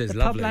yeah. cricketers, the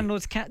lovely. pub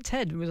landlord's cat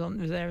Ted was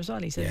there as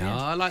well, he said. Yeah,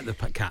 I like the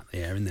cat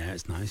there in there.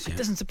 It's nice, yeah. It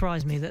doesn't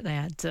surprise me that they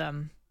had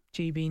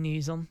GB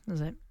News on,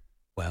 does it?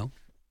 Well,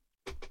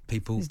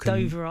 people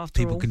Dover,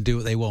 after all. can do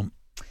what they want.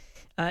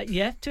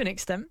 Yeah, to an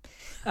extent.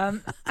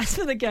 As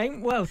for the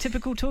game, well,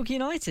 typical Torquay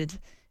United,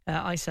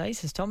 I say,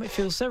 says Tom. It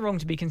feels so wrong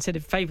to be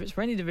considered favourites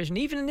for any division,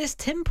 even in this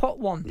Tin Pot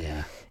one.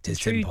 Yeah, it is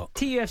true Tin Pot.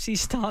 TUFC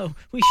style.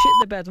 We shit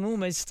the bed and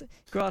almost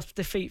grasped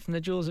defeat from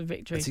the jaws of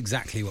victory. That's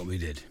exactly what we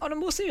did. On a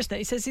more serious note,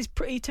 he says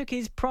he took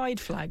his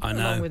pride flag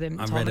along with him,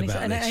 I Tom, read and,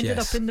 about and this, it ended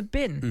up in the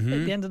bin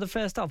at the end of the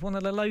first half. One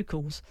of the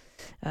locals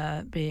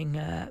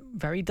being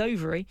very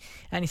Dovery.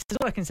 And he says,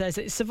 all I can say is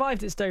that it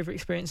survived its Dover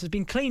experience, has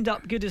been cleaned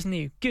up good as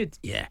new. Good,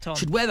 yeah. Tom.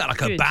 Should wear that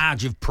like a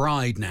badge of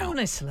pride now.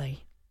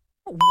 Honestly.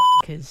 What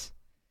wankers.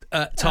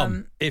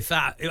 Tom, if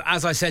that,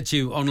 as I said to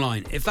you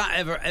online,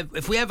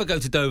 if we ever go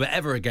to Dover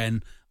ever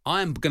again,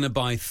 I'm going to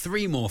buy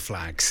 3 more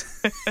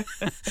flags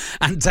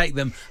and take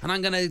them,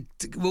 and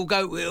we'll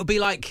go. It'll be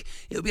like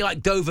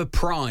Dover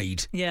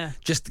Pride. Yeah.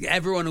 Just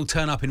everyone will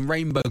turn up in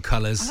rainbow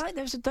colours. I like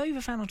there was a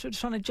Dover fan on Twitter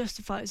trying to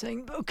justify it,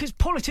 saying because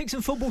politics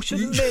and football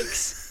shouldn't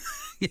mix.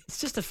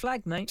 It's just a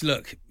flag, mate.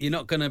 Look, you're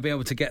not going to be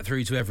able to get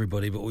through to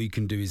everybody, but all you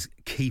can do is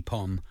keep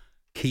on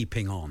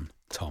keeping on.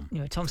 Tom.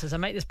 Anyway, Tom says, I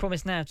make this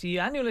promise now to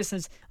you and your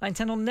listeners. I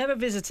intend on never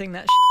visiting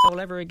that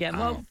shithole ever again.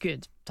 Well,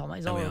 good, Tom.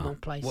 It's a horrible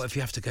place. What if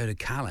you have to go to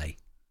Calais?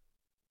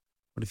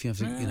 What if you have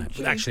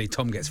to, actually,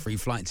 Tom gets free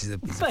flights. He's a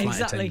flight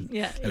exactly, attendant.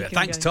 yeah. Anyway,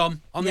 thanks,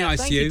 Tom. On the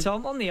ice, thank you,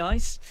 Tom. On the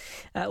ice.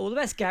 All the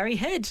best, Gary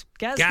Head.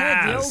 Gaz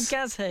Head, the old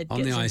Gaz Head.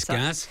 On the ice,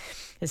 Gaz.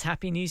 It's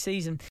happy new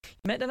season.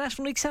 Met the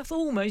National League South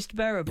almost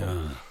bearable.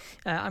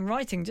 I'm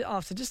writing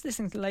after just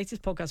listening to the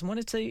latest podcast and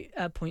wanted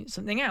to point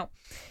something out.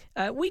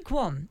 Week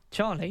 1,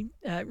 Charlie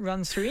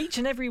runs through each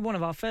and every one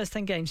of our first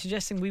 10 games,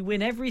 suggesting we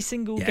win every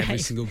single game. Every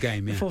single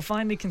game, yeah. Before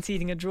finally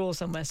conceding a draw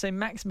somewhere. So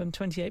maximum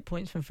 28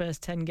 points from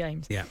first 10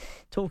 games. Yeah.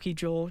 Torquay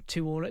draw,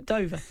 2-2 at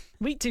Dover.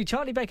 Week 2,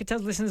 Charlie Baker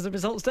tells listeners the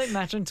results don't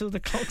matter until the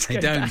clocks go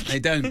back. They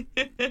don't.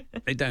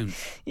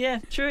 Yeah,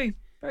 true.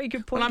 Very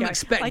good point. Well, I'm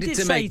expected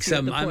to make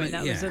some.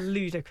 That was a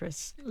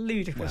ludicrous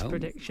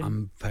prediction.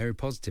 I'm very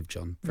positive,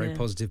 John. Very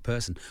positive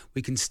person.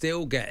 We can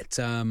still get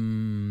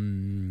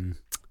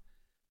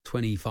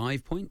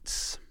 25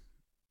 points,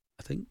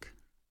 I think.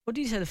 What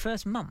do you say, the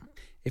first month?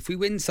 If we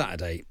win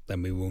Saturday,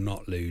 then we will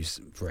not lose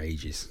for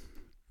ages.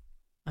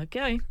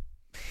 Okay.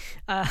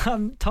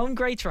 Tom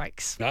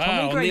Greatrex.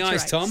 On the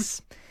ice, Tom.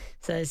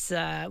 Says,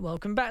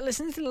 welcome back.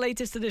 Listening to the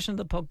latest edition of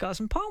the podcast,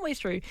 and partway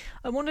through,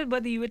 I wondered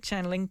whether you were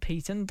channeling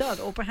Pete and Dud,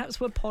 or perhaps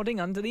were podding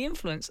under the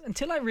influence,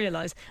 until I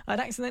realised I'd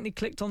accidentally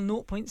clicked on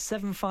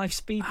 0.75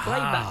 speed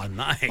playback on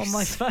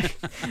my phone.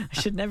 I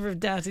should never have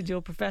doubted your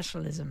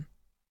professionalism.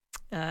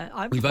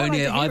 I've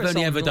only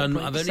ever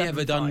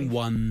done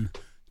one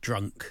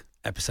drunk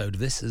episode of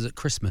this. Is at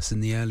Christmas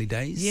in the early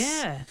days.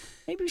 Yeah,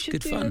 maybe we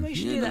should do that. We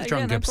should do that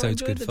drunk again.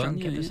 episode's good fun.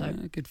 Yeah,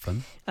 good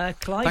fun.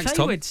 Clive Thanks,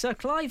 Hayward, Tom. Sir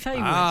Clive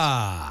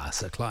Hayward.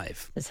 Sir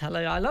Clive. Says,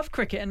 hello, I love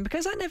cricket, and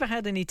because I never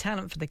had any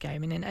talent for the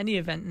game, and in any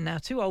event, and now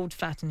too old,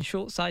 fat, and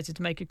short-sighted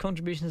to make a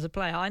contribution as a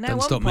player, I now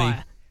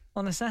umpire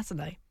on a on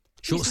a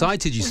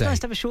Short-sighted, you say? It's nice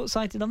to have a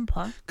short-sighted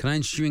umpire. Can I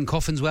interest you in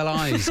Coffinswell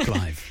eyes,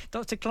 Clive?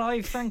 Dr.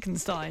 Clive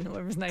Frankenstein, or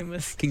whatever his name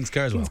was. King's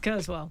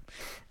Kerswell.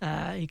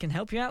 He can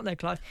help you out there,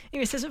 Clive.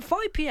 Anyway, it says at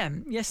 5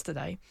 p.m.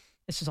 yesterday,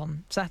 this was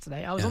on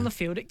Saturday, I was on the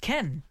field at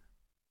Ken.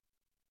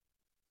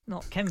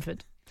 Not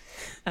Kenford.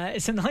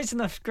 It's a nice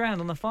enough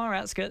ground on the far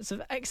outskirts of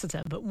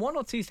Exeter, but one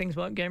or two things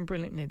weren't going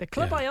brilliantly. The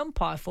club I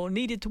umpire for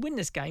needed to win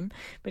this game,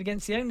 but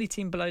against the only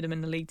team below them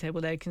in the league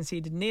table, they had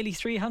conceded nearly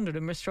 300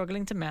 and were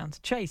struggling to mount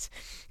a chase.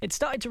 It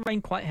started to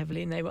rain quite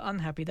heavily, and they were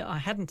unhappy that I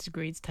hadn't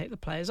agreed to take the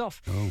players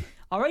off.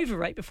 Our over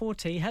rate before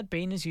tea had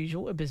been, as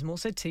usual, abysmal,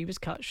 so tea was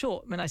cut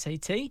short. When I say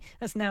tea,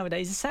 that's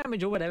nowadays a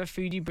sandwich or whatever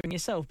food you bring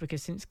yourself,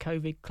 because since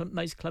COVID,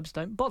 most clubs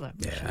don't bother.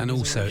 Yeah, and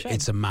also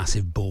it's a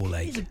massive ball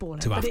ache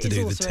to have to do the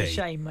tea. It is also a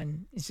shame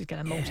when it's just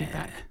going to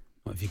multi-pack.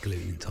 What if you're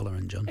gluten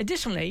intolerant, John?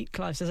 Additionally,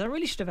 Clive says, I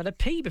really should have had a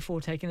pee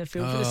before taking the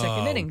field for the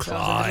second innings. So I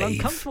was a little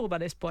uncomfortable by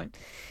this point.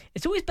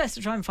 It's always best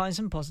to try and find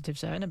some positives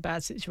there in a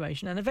bad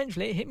situation, and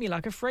eventually it hit me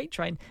like a freight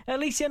train.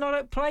 At least you're not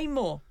at play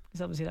more.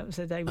 Because obviously that was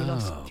the day we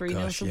lost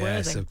 3-0 to Worthing.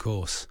 Yes, of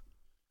course.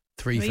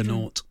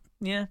 3-0.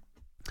 Yeah.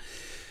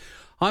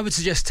 I would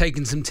suggest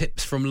taking some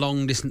tips from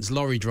long-distance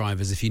lorry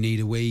drivers if you need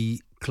a wee,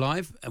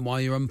 Clive, and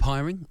while you're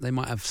umpiring. They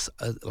might have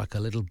like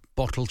a little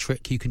bottle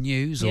trick you can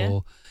use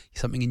or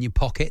something in your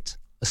pocket,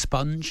 a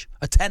sponge,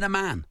 a tenner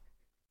man.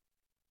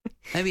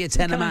 Maybe a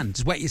tenner man.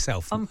 Just wet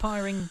yourself.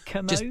 Umpiring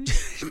commode?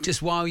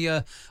 Just while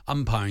you're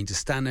umpiring,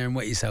 just stand there and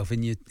wet yourself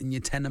in your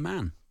tenner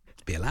man.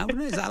 It'd be allowed,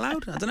 wouldn't it? Is that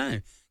allowed? I don't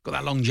know. Got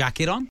that long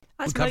jacket on.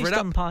 As we'll cover most it up.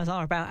 umpires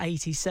are about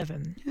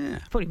 87. Yeah.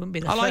 Probably wouldn't be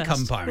the I first. like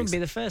umpiring. Wouldn't be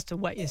the first to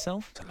wet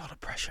yourself. There's a lot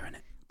of pressure in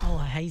it. Oh,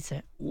 I hate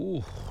it.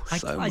 Ooh,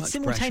 so I much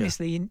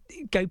simultaneously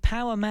go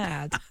power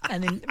mad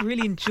and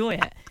really enjoy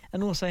it,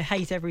 and also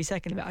hate every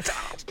second of it.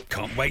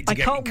 Can't wait to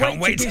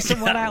give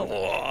someone out.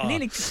 Whoa.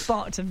 Nearly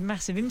sparked a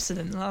massive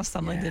incident last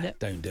time I did it.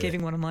 Don't do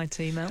Giving one of my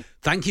team out.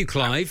 Thank you,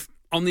 Clive.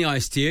 On the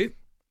ice to you.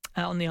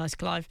 On the ice,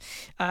 Clive.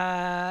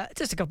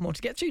 Just a couple more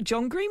to get through.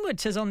 John Greenwood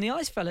says, on the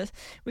ice, fellas,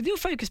 with your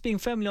focus being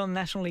firmly on the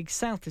National League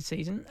South this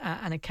season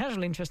and a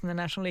casual interest in the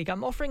National League,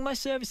 I'm offering my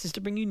services to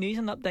bring you news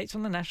and updates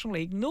on the National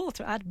League North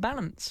to add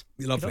balance.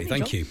 Lovely.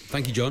 Thank you.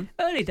 Thank you, John.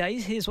 Early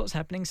days, here's what's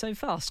happening so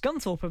far.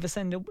 Scunthorpe have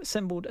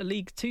assembled a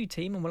League 2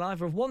 team and will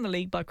either have won the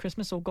league by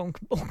Christmas or gone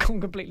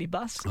completely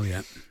bust. Oh,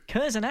 yeah.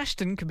 Kerrs and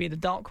Ashton could be the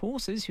dark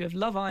horses who have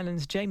Love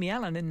Island's Jamie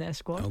Allen in their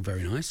squad. Oh,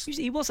 very nice.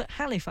 He was at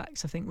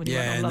Halifax, I think, when he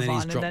Yeah, went on and Love then Island.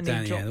 he's And dropped then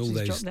down.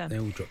 he's dropped down. They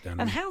all dropped down.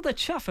 And how the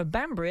chuff of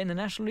Banbury in the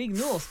National League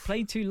North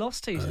played 2,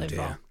 lost 2 so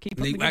far. Keep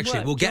up the good Actually,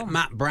 work, we'll get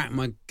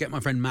John. get my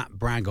friend Matt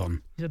Bragg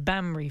on. He's a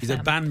Banbury fan. He's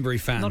a Banbury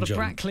fan, Not John. a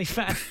Brackley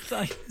fan.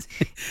 So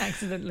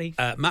accidentally.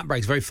 Matt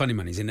Bragg's very funny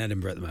man. He's in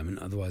Edinburgh at the moment.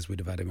 Otherwise, we'd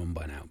have had him on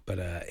by now.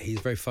 But he's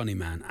a very funny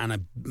man and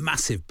a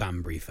massive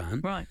Banbury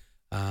fan. Right.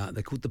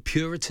 They're called the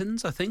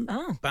Puritans, I think.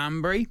 Oh.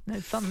 Banbury. No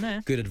fun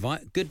there. Good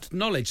advice. Good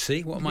knowledge,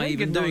 see? What am I Very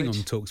even good doing on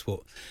knowledge.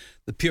 TalkSport?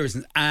 The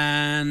Puritans.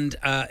 And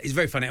he's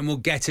very funny. And we'll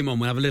get him on.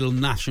 We'll have a little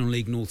National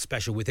League North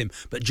special with him.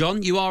 But,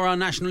 John, you are our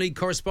National League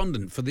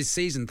correspondent for this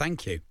season.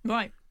 Thank you.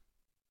 Right.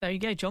 There you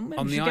go, John. Maybe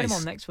On we the should get him ice.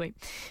 on next week.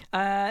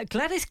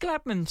 Gladys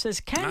Gladman says,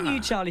 can you,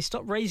 Charlie,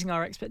 stop raising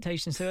our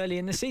expectations so early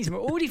in the season?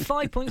 We're already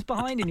 5 points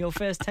behind in your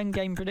first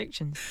 10-game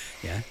predictions.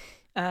 Yeah.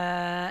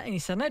 And he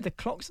said, no, the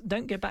clocks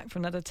don't go back for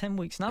another 10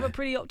 weeks. And I'm a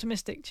pretty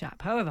optimistic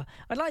chap. However,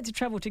 I'd like to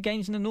travel to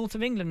games in the north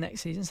of England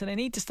next season, so they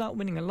need to start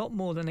winning a lot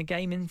more than a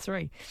game in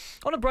 3.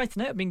 On a brighter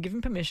note, I've been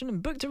given permission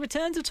and booked a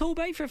return to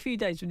Torbay for a few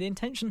days with the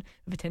intention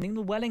of attending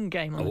the Welling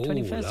game on the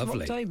 21st of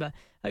October.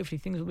 Hopefully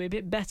things will be a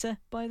bit better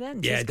by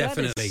then. Yeah, Says Gladys.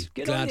 definitely.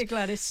 Good on you,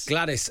 Gladys.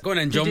 Gladys. Go on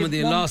then, John, with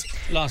your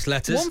last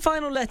letters. One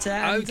final letter.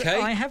 And Okay.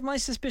 I have my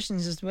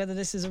suspicions as to whether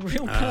this is a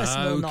real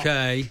person or not.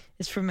 Okay.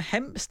 It's from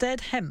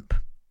Hempstead Hemp.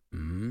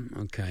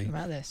 Okay. How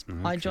about this?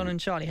 Hi, John and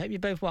Charlie. Hope you're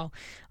both well.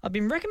 I've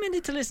been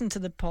recommended to listen to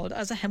the pod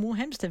as a Hemel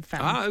Hempstead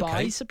fan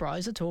by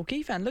Surprise, a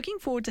Torquay fan. Looking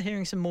forward to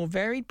hearing some more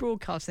varied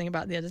broadcasting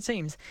about the other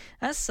teams.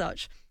 As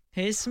such,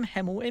 here's some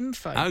Hemel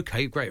info.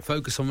 Okay, great.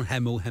 Focus on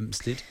Hemel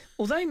Hempstead.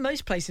 Although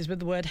most places with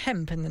the word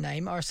hemp in the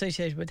name are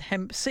associated with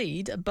hemp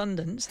seed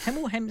abundance,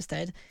 Hemel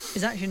Hempstead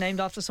is actually named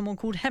after someone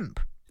called Hemp.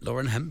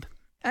 Lauren Hemp.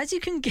 As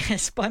you can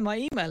guess by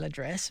my email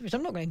address, which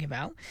I'm not going to give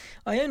out,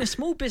 I own a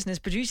small business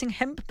producing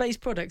hemp-based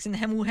products in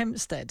Hemel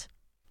Hempstead.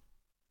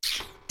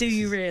 Do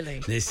you really?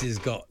 This has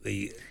got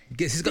the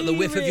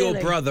whiff of your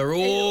brother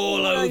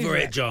all over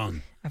it,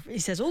 John. He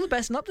says, all the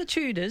best and up the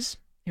Tudors,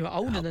 who are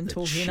older than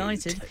Torquay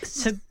United,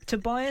 to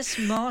Tobias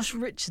Marsh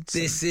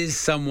Richardson. This is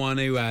someone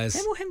who has...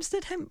 Hemel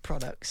Hempstead hemp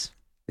products.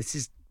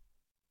 This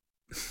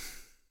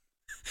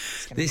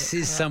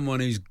is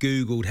someone who's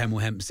Googled Hemel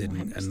Hempstead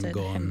and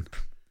gone...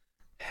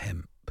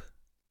 Hemp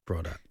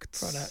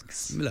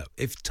products. Look,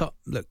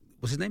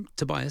 what's his name?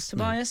 Tobias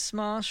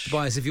Marsh.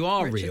 Tobias, if you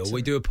are Richardson. real,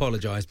 we do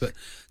apologise, but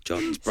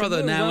John's brother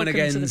you're now and welcome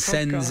to again the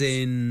sends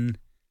podcast. in...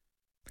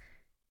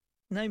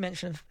 No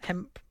mention of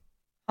hemp.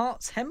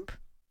 Hearts hemp?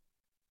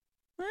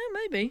 Well,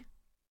 maybe.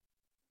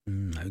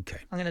 Okay.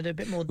 I'm going to do a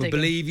bit more We'll digging.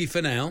 believe you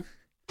for now.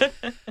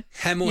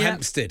 Hemel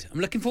Hempstead.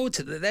 I'm looking forward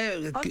to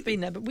that. I've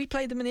been there, but we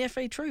played them in the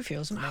FA Trophy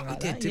or something like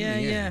that.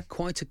 Didn't we? Yeah.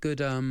 Quite a good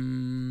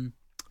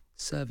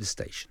service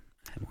station.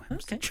 Hemel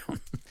Hempstead, John.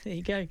 There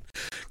you go.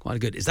 Quite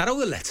good. Is that all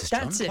the letters,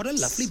 John? That's it. What a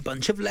lovely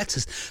bunch of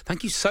letters.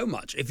 Thank you so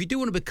much. If you do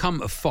want to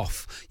become a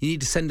FOF, you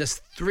need to send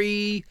us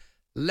 3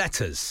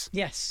 letters.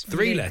 Yes.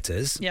 3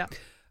 letters. Yeah.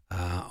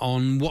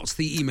 On what's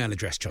the email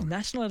address, John?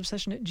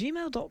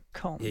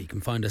 nationalobsession@gmail.com. Yeah, you can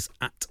find us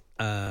at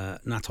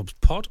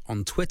NatObsPod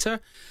on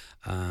Twitter.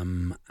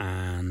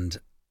 And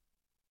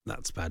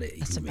that's about it.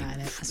 That's about it.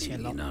 That's your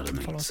lot. You know what I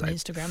mean? Follow us on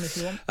Instagram if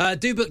you want.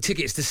 Do book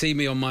tickets to see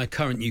me on my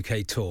current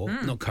UK tour.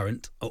 Not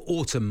current,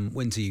 autumn,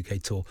 winter UK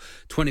tour.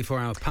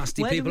 24-hour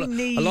pasty Where do people. we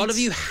need A lot of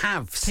you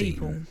have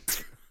people? seen.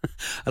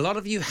 A lot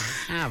of you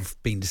have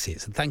been to see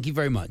it, so thank you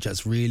very much.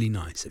 That's really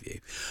nice of you.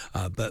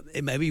 But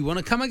maybe you want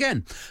to come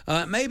again.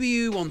 Maybe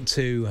you want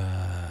to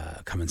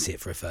come and see it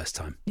for a first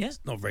time. Yeah. It's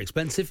not very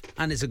expensive,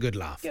 and it's a good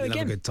laugh. Go You'll again.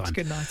 have a good time. It's a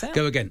good night out.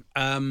 Go again.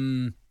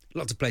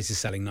 Lots of places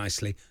selling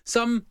nicely.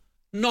 Some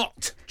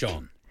not,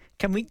 John.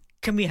 Can we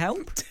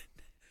help?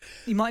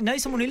 You might know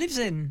someone who lives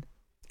in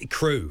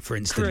Crewe, for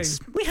instance.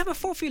 Crewe. We have a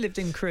FOF who lived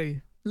in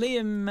Crewe.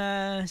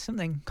 Liam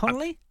something.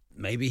 Connolly?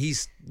 Maybe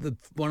he's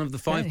one of the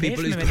 5 Don't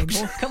people hear who's from him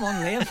anymore. Come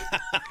on, Liam.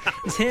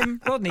 It's him,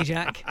 Rodney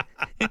Jack.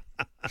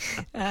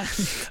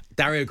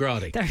 Dario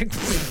Gradi.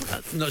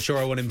 Not sure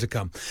I want him to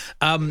come.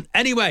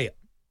 Anyway,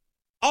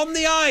 on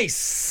the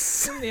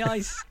ice. On the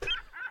ice.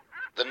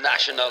 The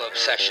National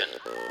Obsession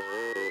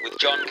with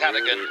John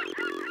Cadigan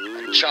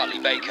and Charlie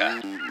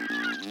Baker.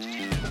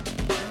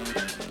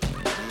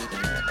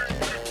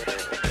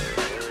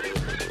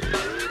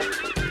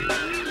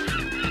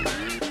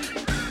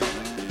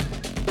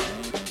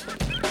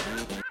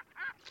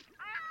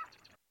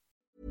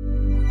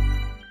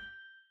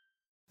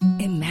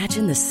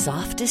 Imagine the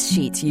softest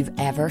sheets you've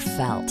ever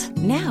felt.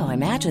 Now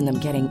imagine them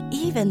getting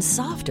even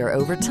softer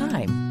over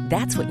time.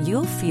 That's what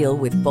you'll feel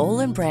with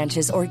Boll &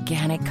 Branch's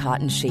organic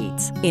cotton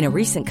sheets. In a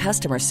recent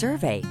customer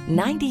survey,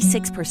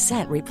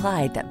 96%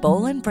 replied that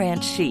Boll &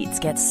 Branch sheets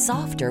get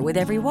softer with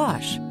every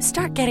wash.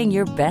 Start getting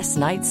your best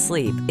night's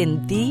sleep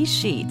in these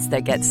sheets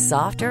that get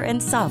softer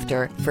and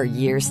softer for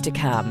years to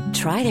come.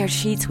 Try their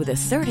sheets with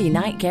a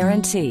 30-night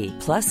guarantee.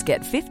 Plus,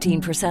 get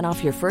 15%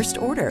 off your first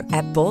order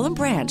at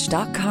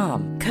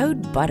bollandbranch.com.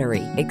 Code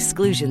BUTTERY.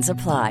 Exclusions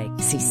apply.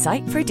 See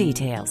site for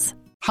details.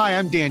 Hi,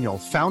 I'm Daniel,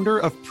 founder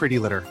of Pretty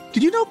Litter.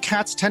 Did you know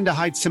cats tend to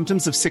hide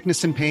symptoms of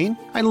sickness and pain?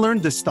 I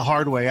learned this the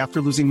hard way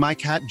after losing my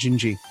cat,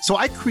 Gingy. So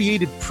I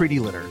created Pretty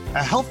Litter,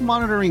 a health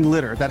monitoring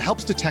litter that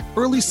helps detect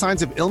early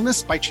signs of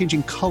illness by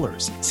changing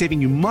colors, saving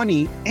you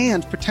money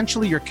and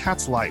potentially your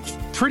cat's life.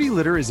 Pretty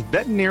Litter is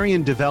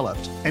veterinarian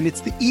developed, and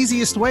it's the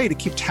easiest way to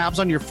keep tabs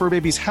on your fur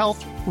baby's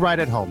health right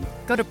at home.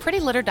 Go to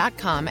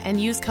prettylitter.com and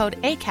use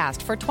code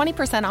ACAST for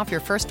 20% off your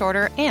first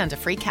order and a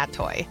free cat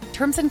toy.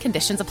 Terms and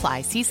conditions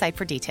apply. See site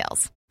for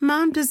details.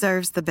 Mom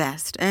deserves the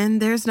best,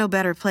 and there's no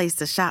better place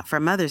to shop for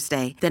Mother's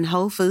Day than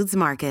Whole Foods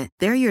Market.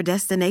 They're your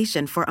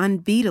destination for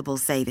unbeatable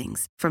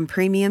savings, from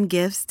premium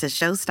gifts to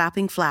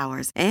show-stopping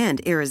flowers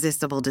and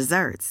irresistible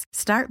desserts.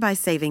 Start by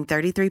saving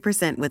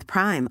 33% with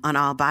Prime on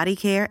all body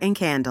care and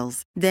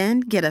candles.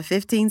 Then get a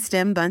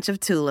 15-stem bunch of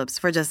tulips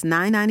for just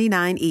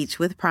 $9.99 each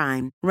with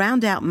Prime.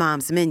 Round out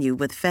Mom's menu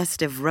with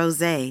festive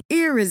rosé,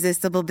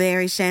 irresistible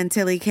berry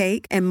chantilly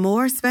cake, and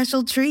more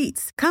special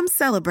treats. Come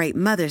celebrate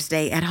Mother's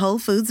Day at Whole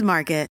Foods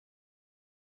Market.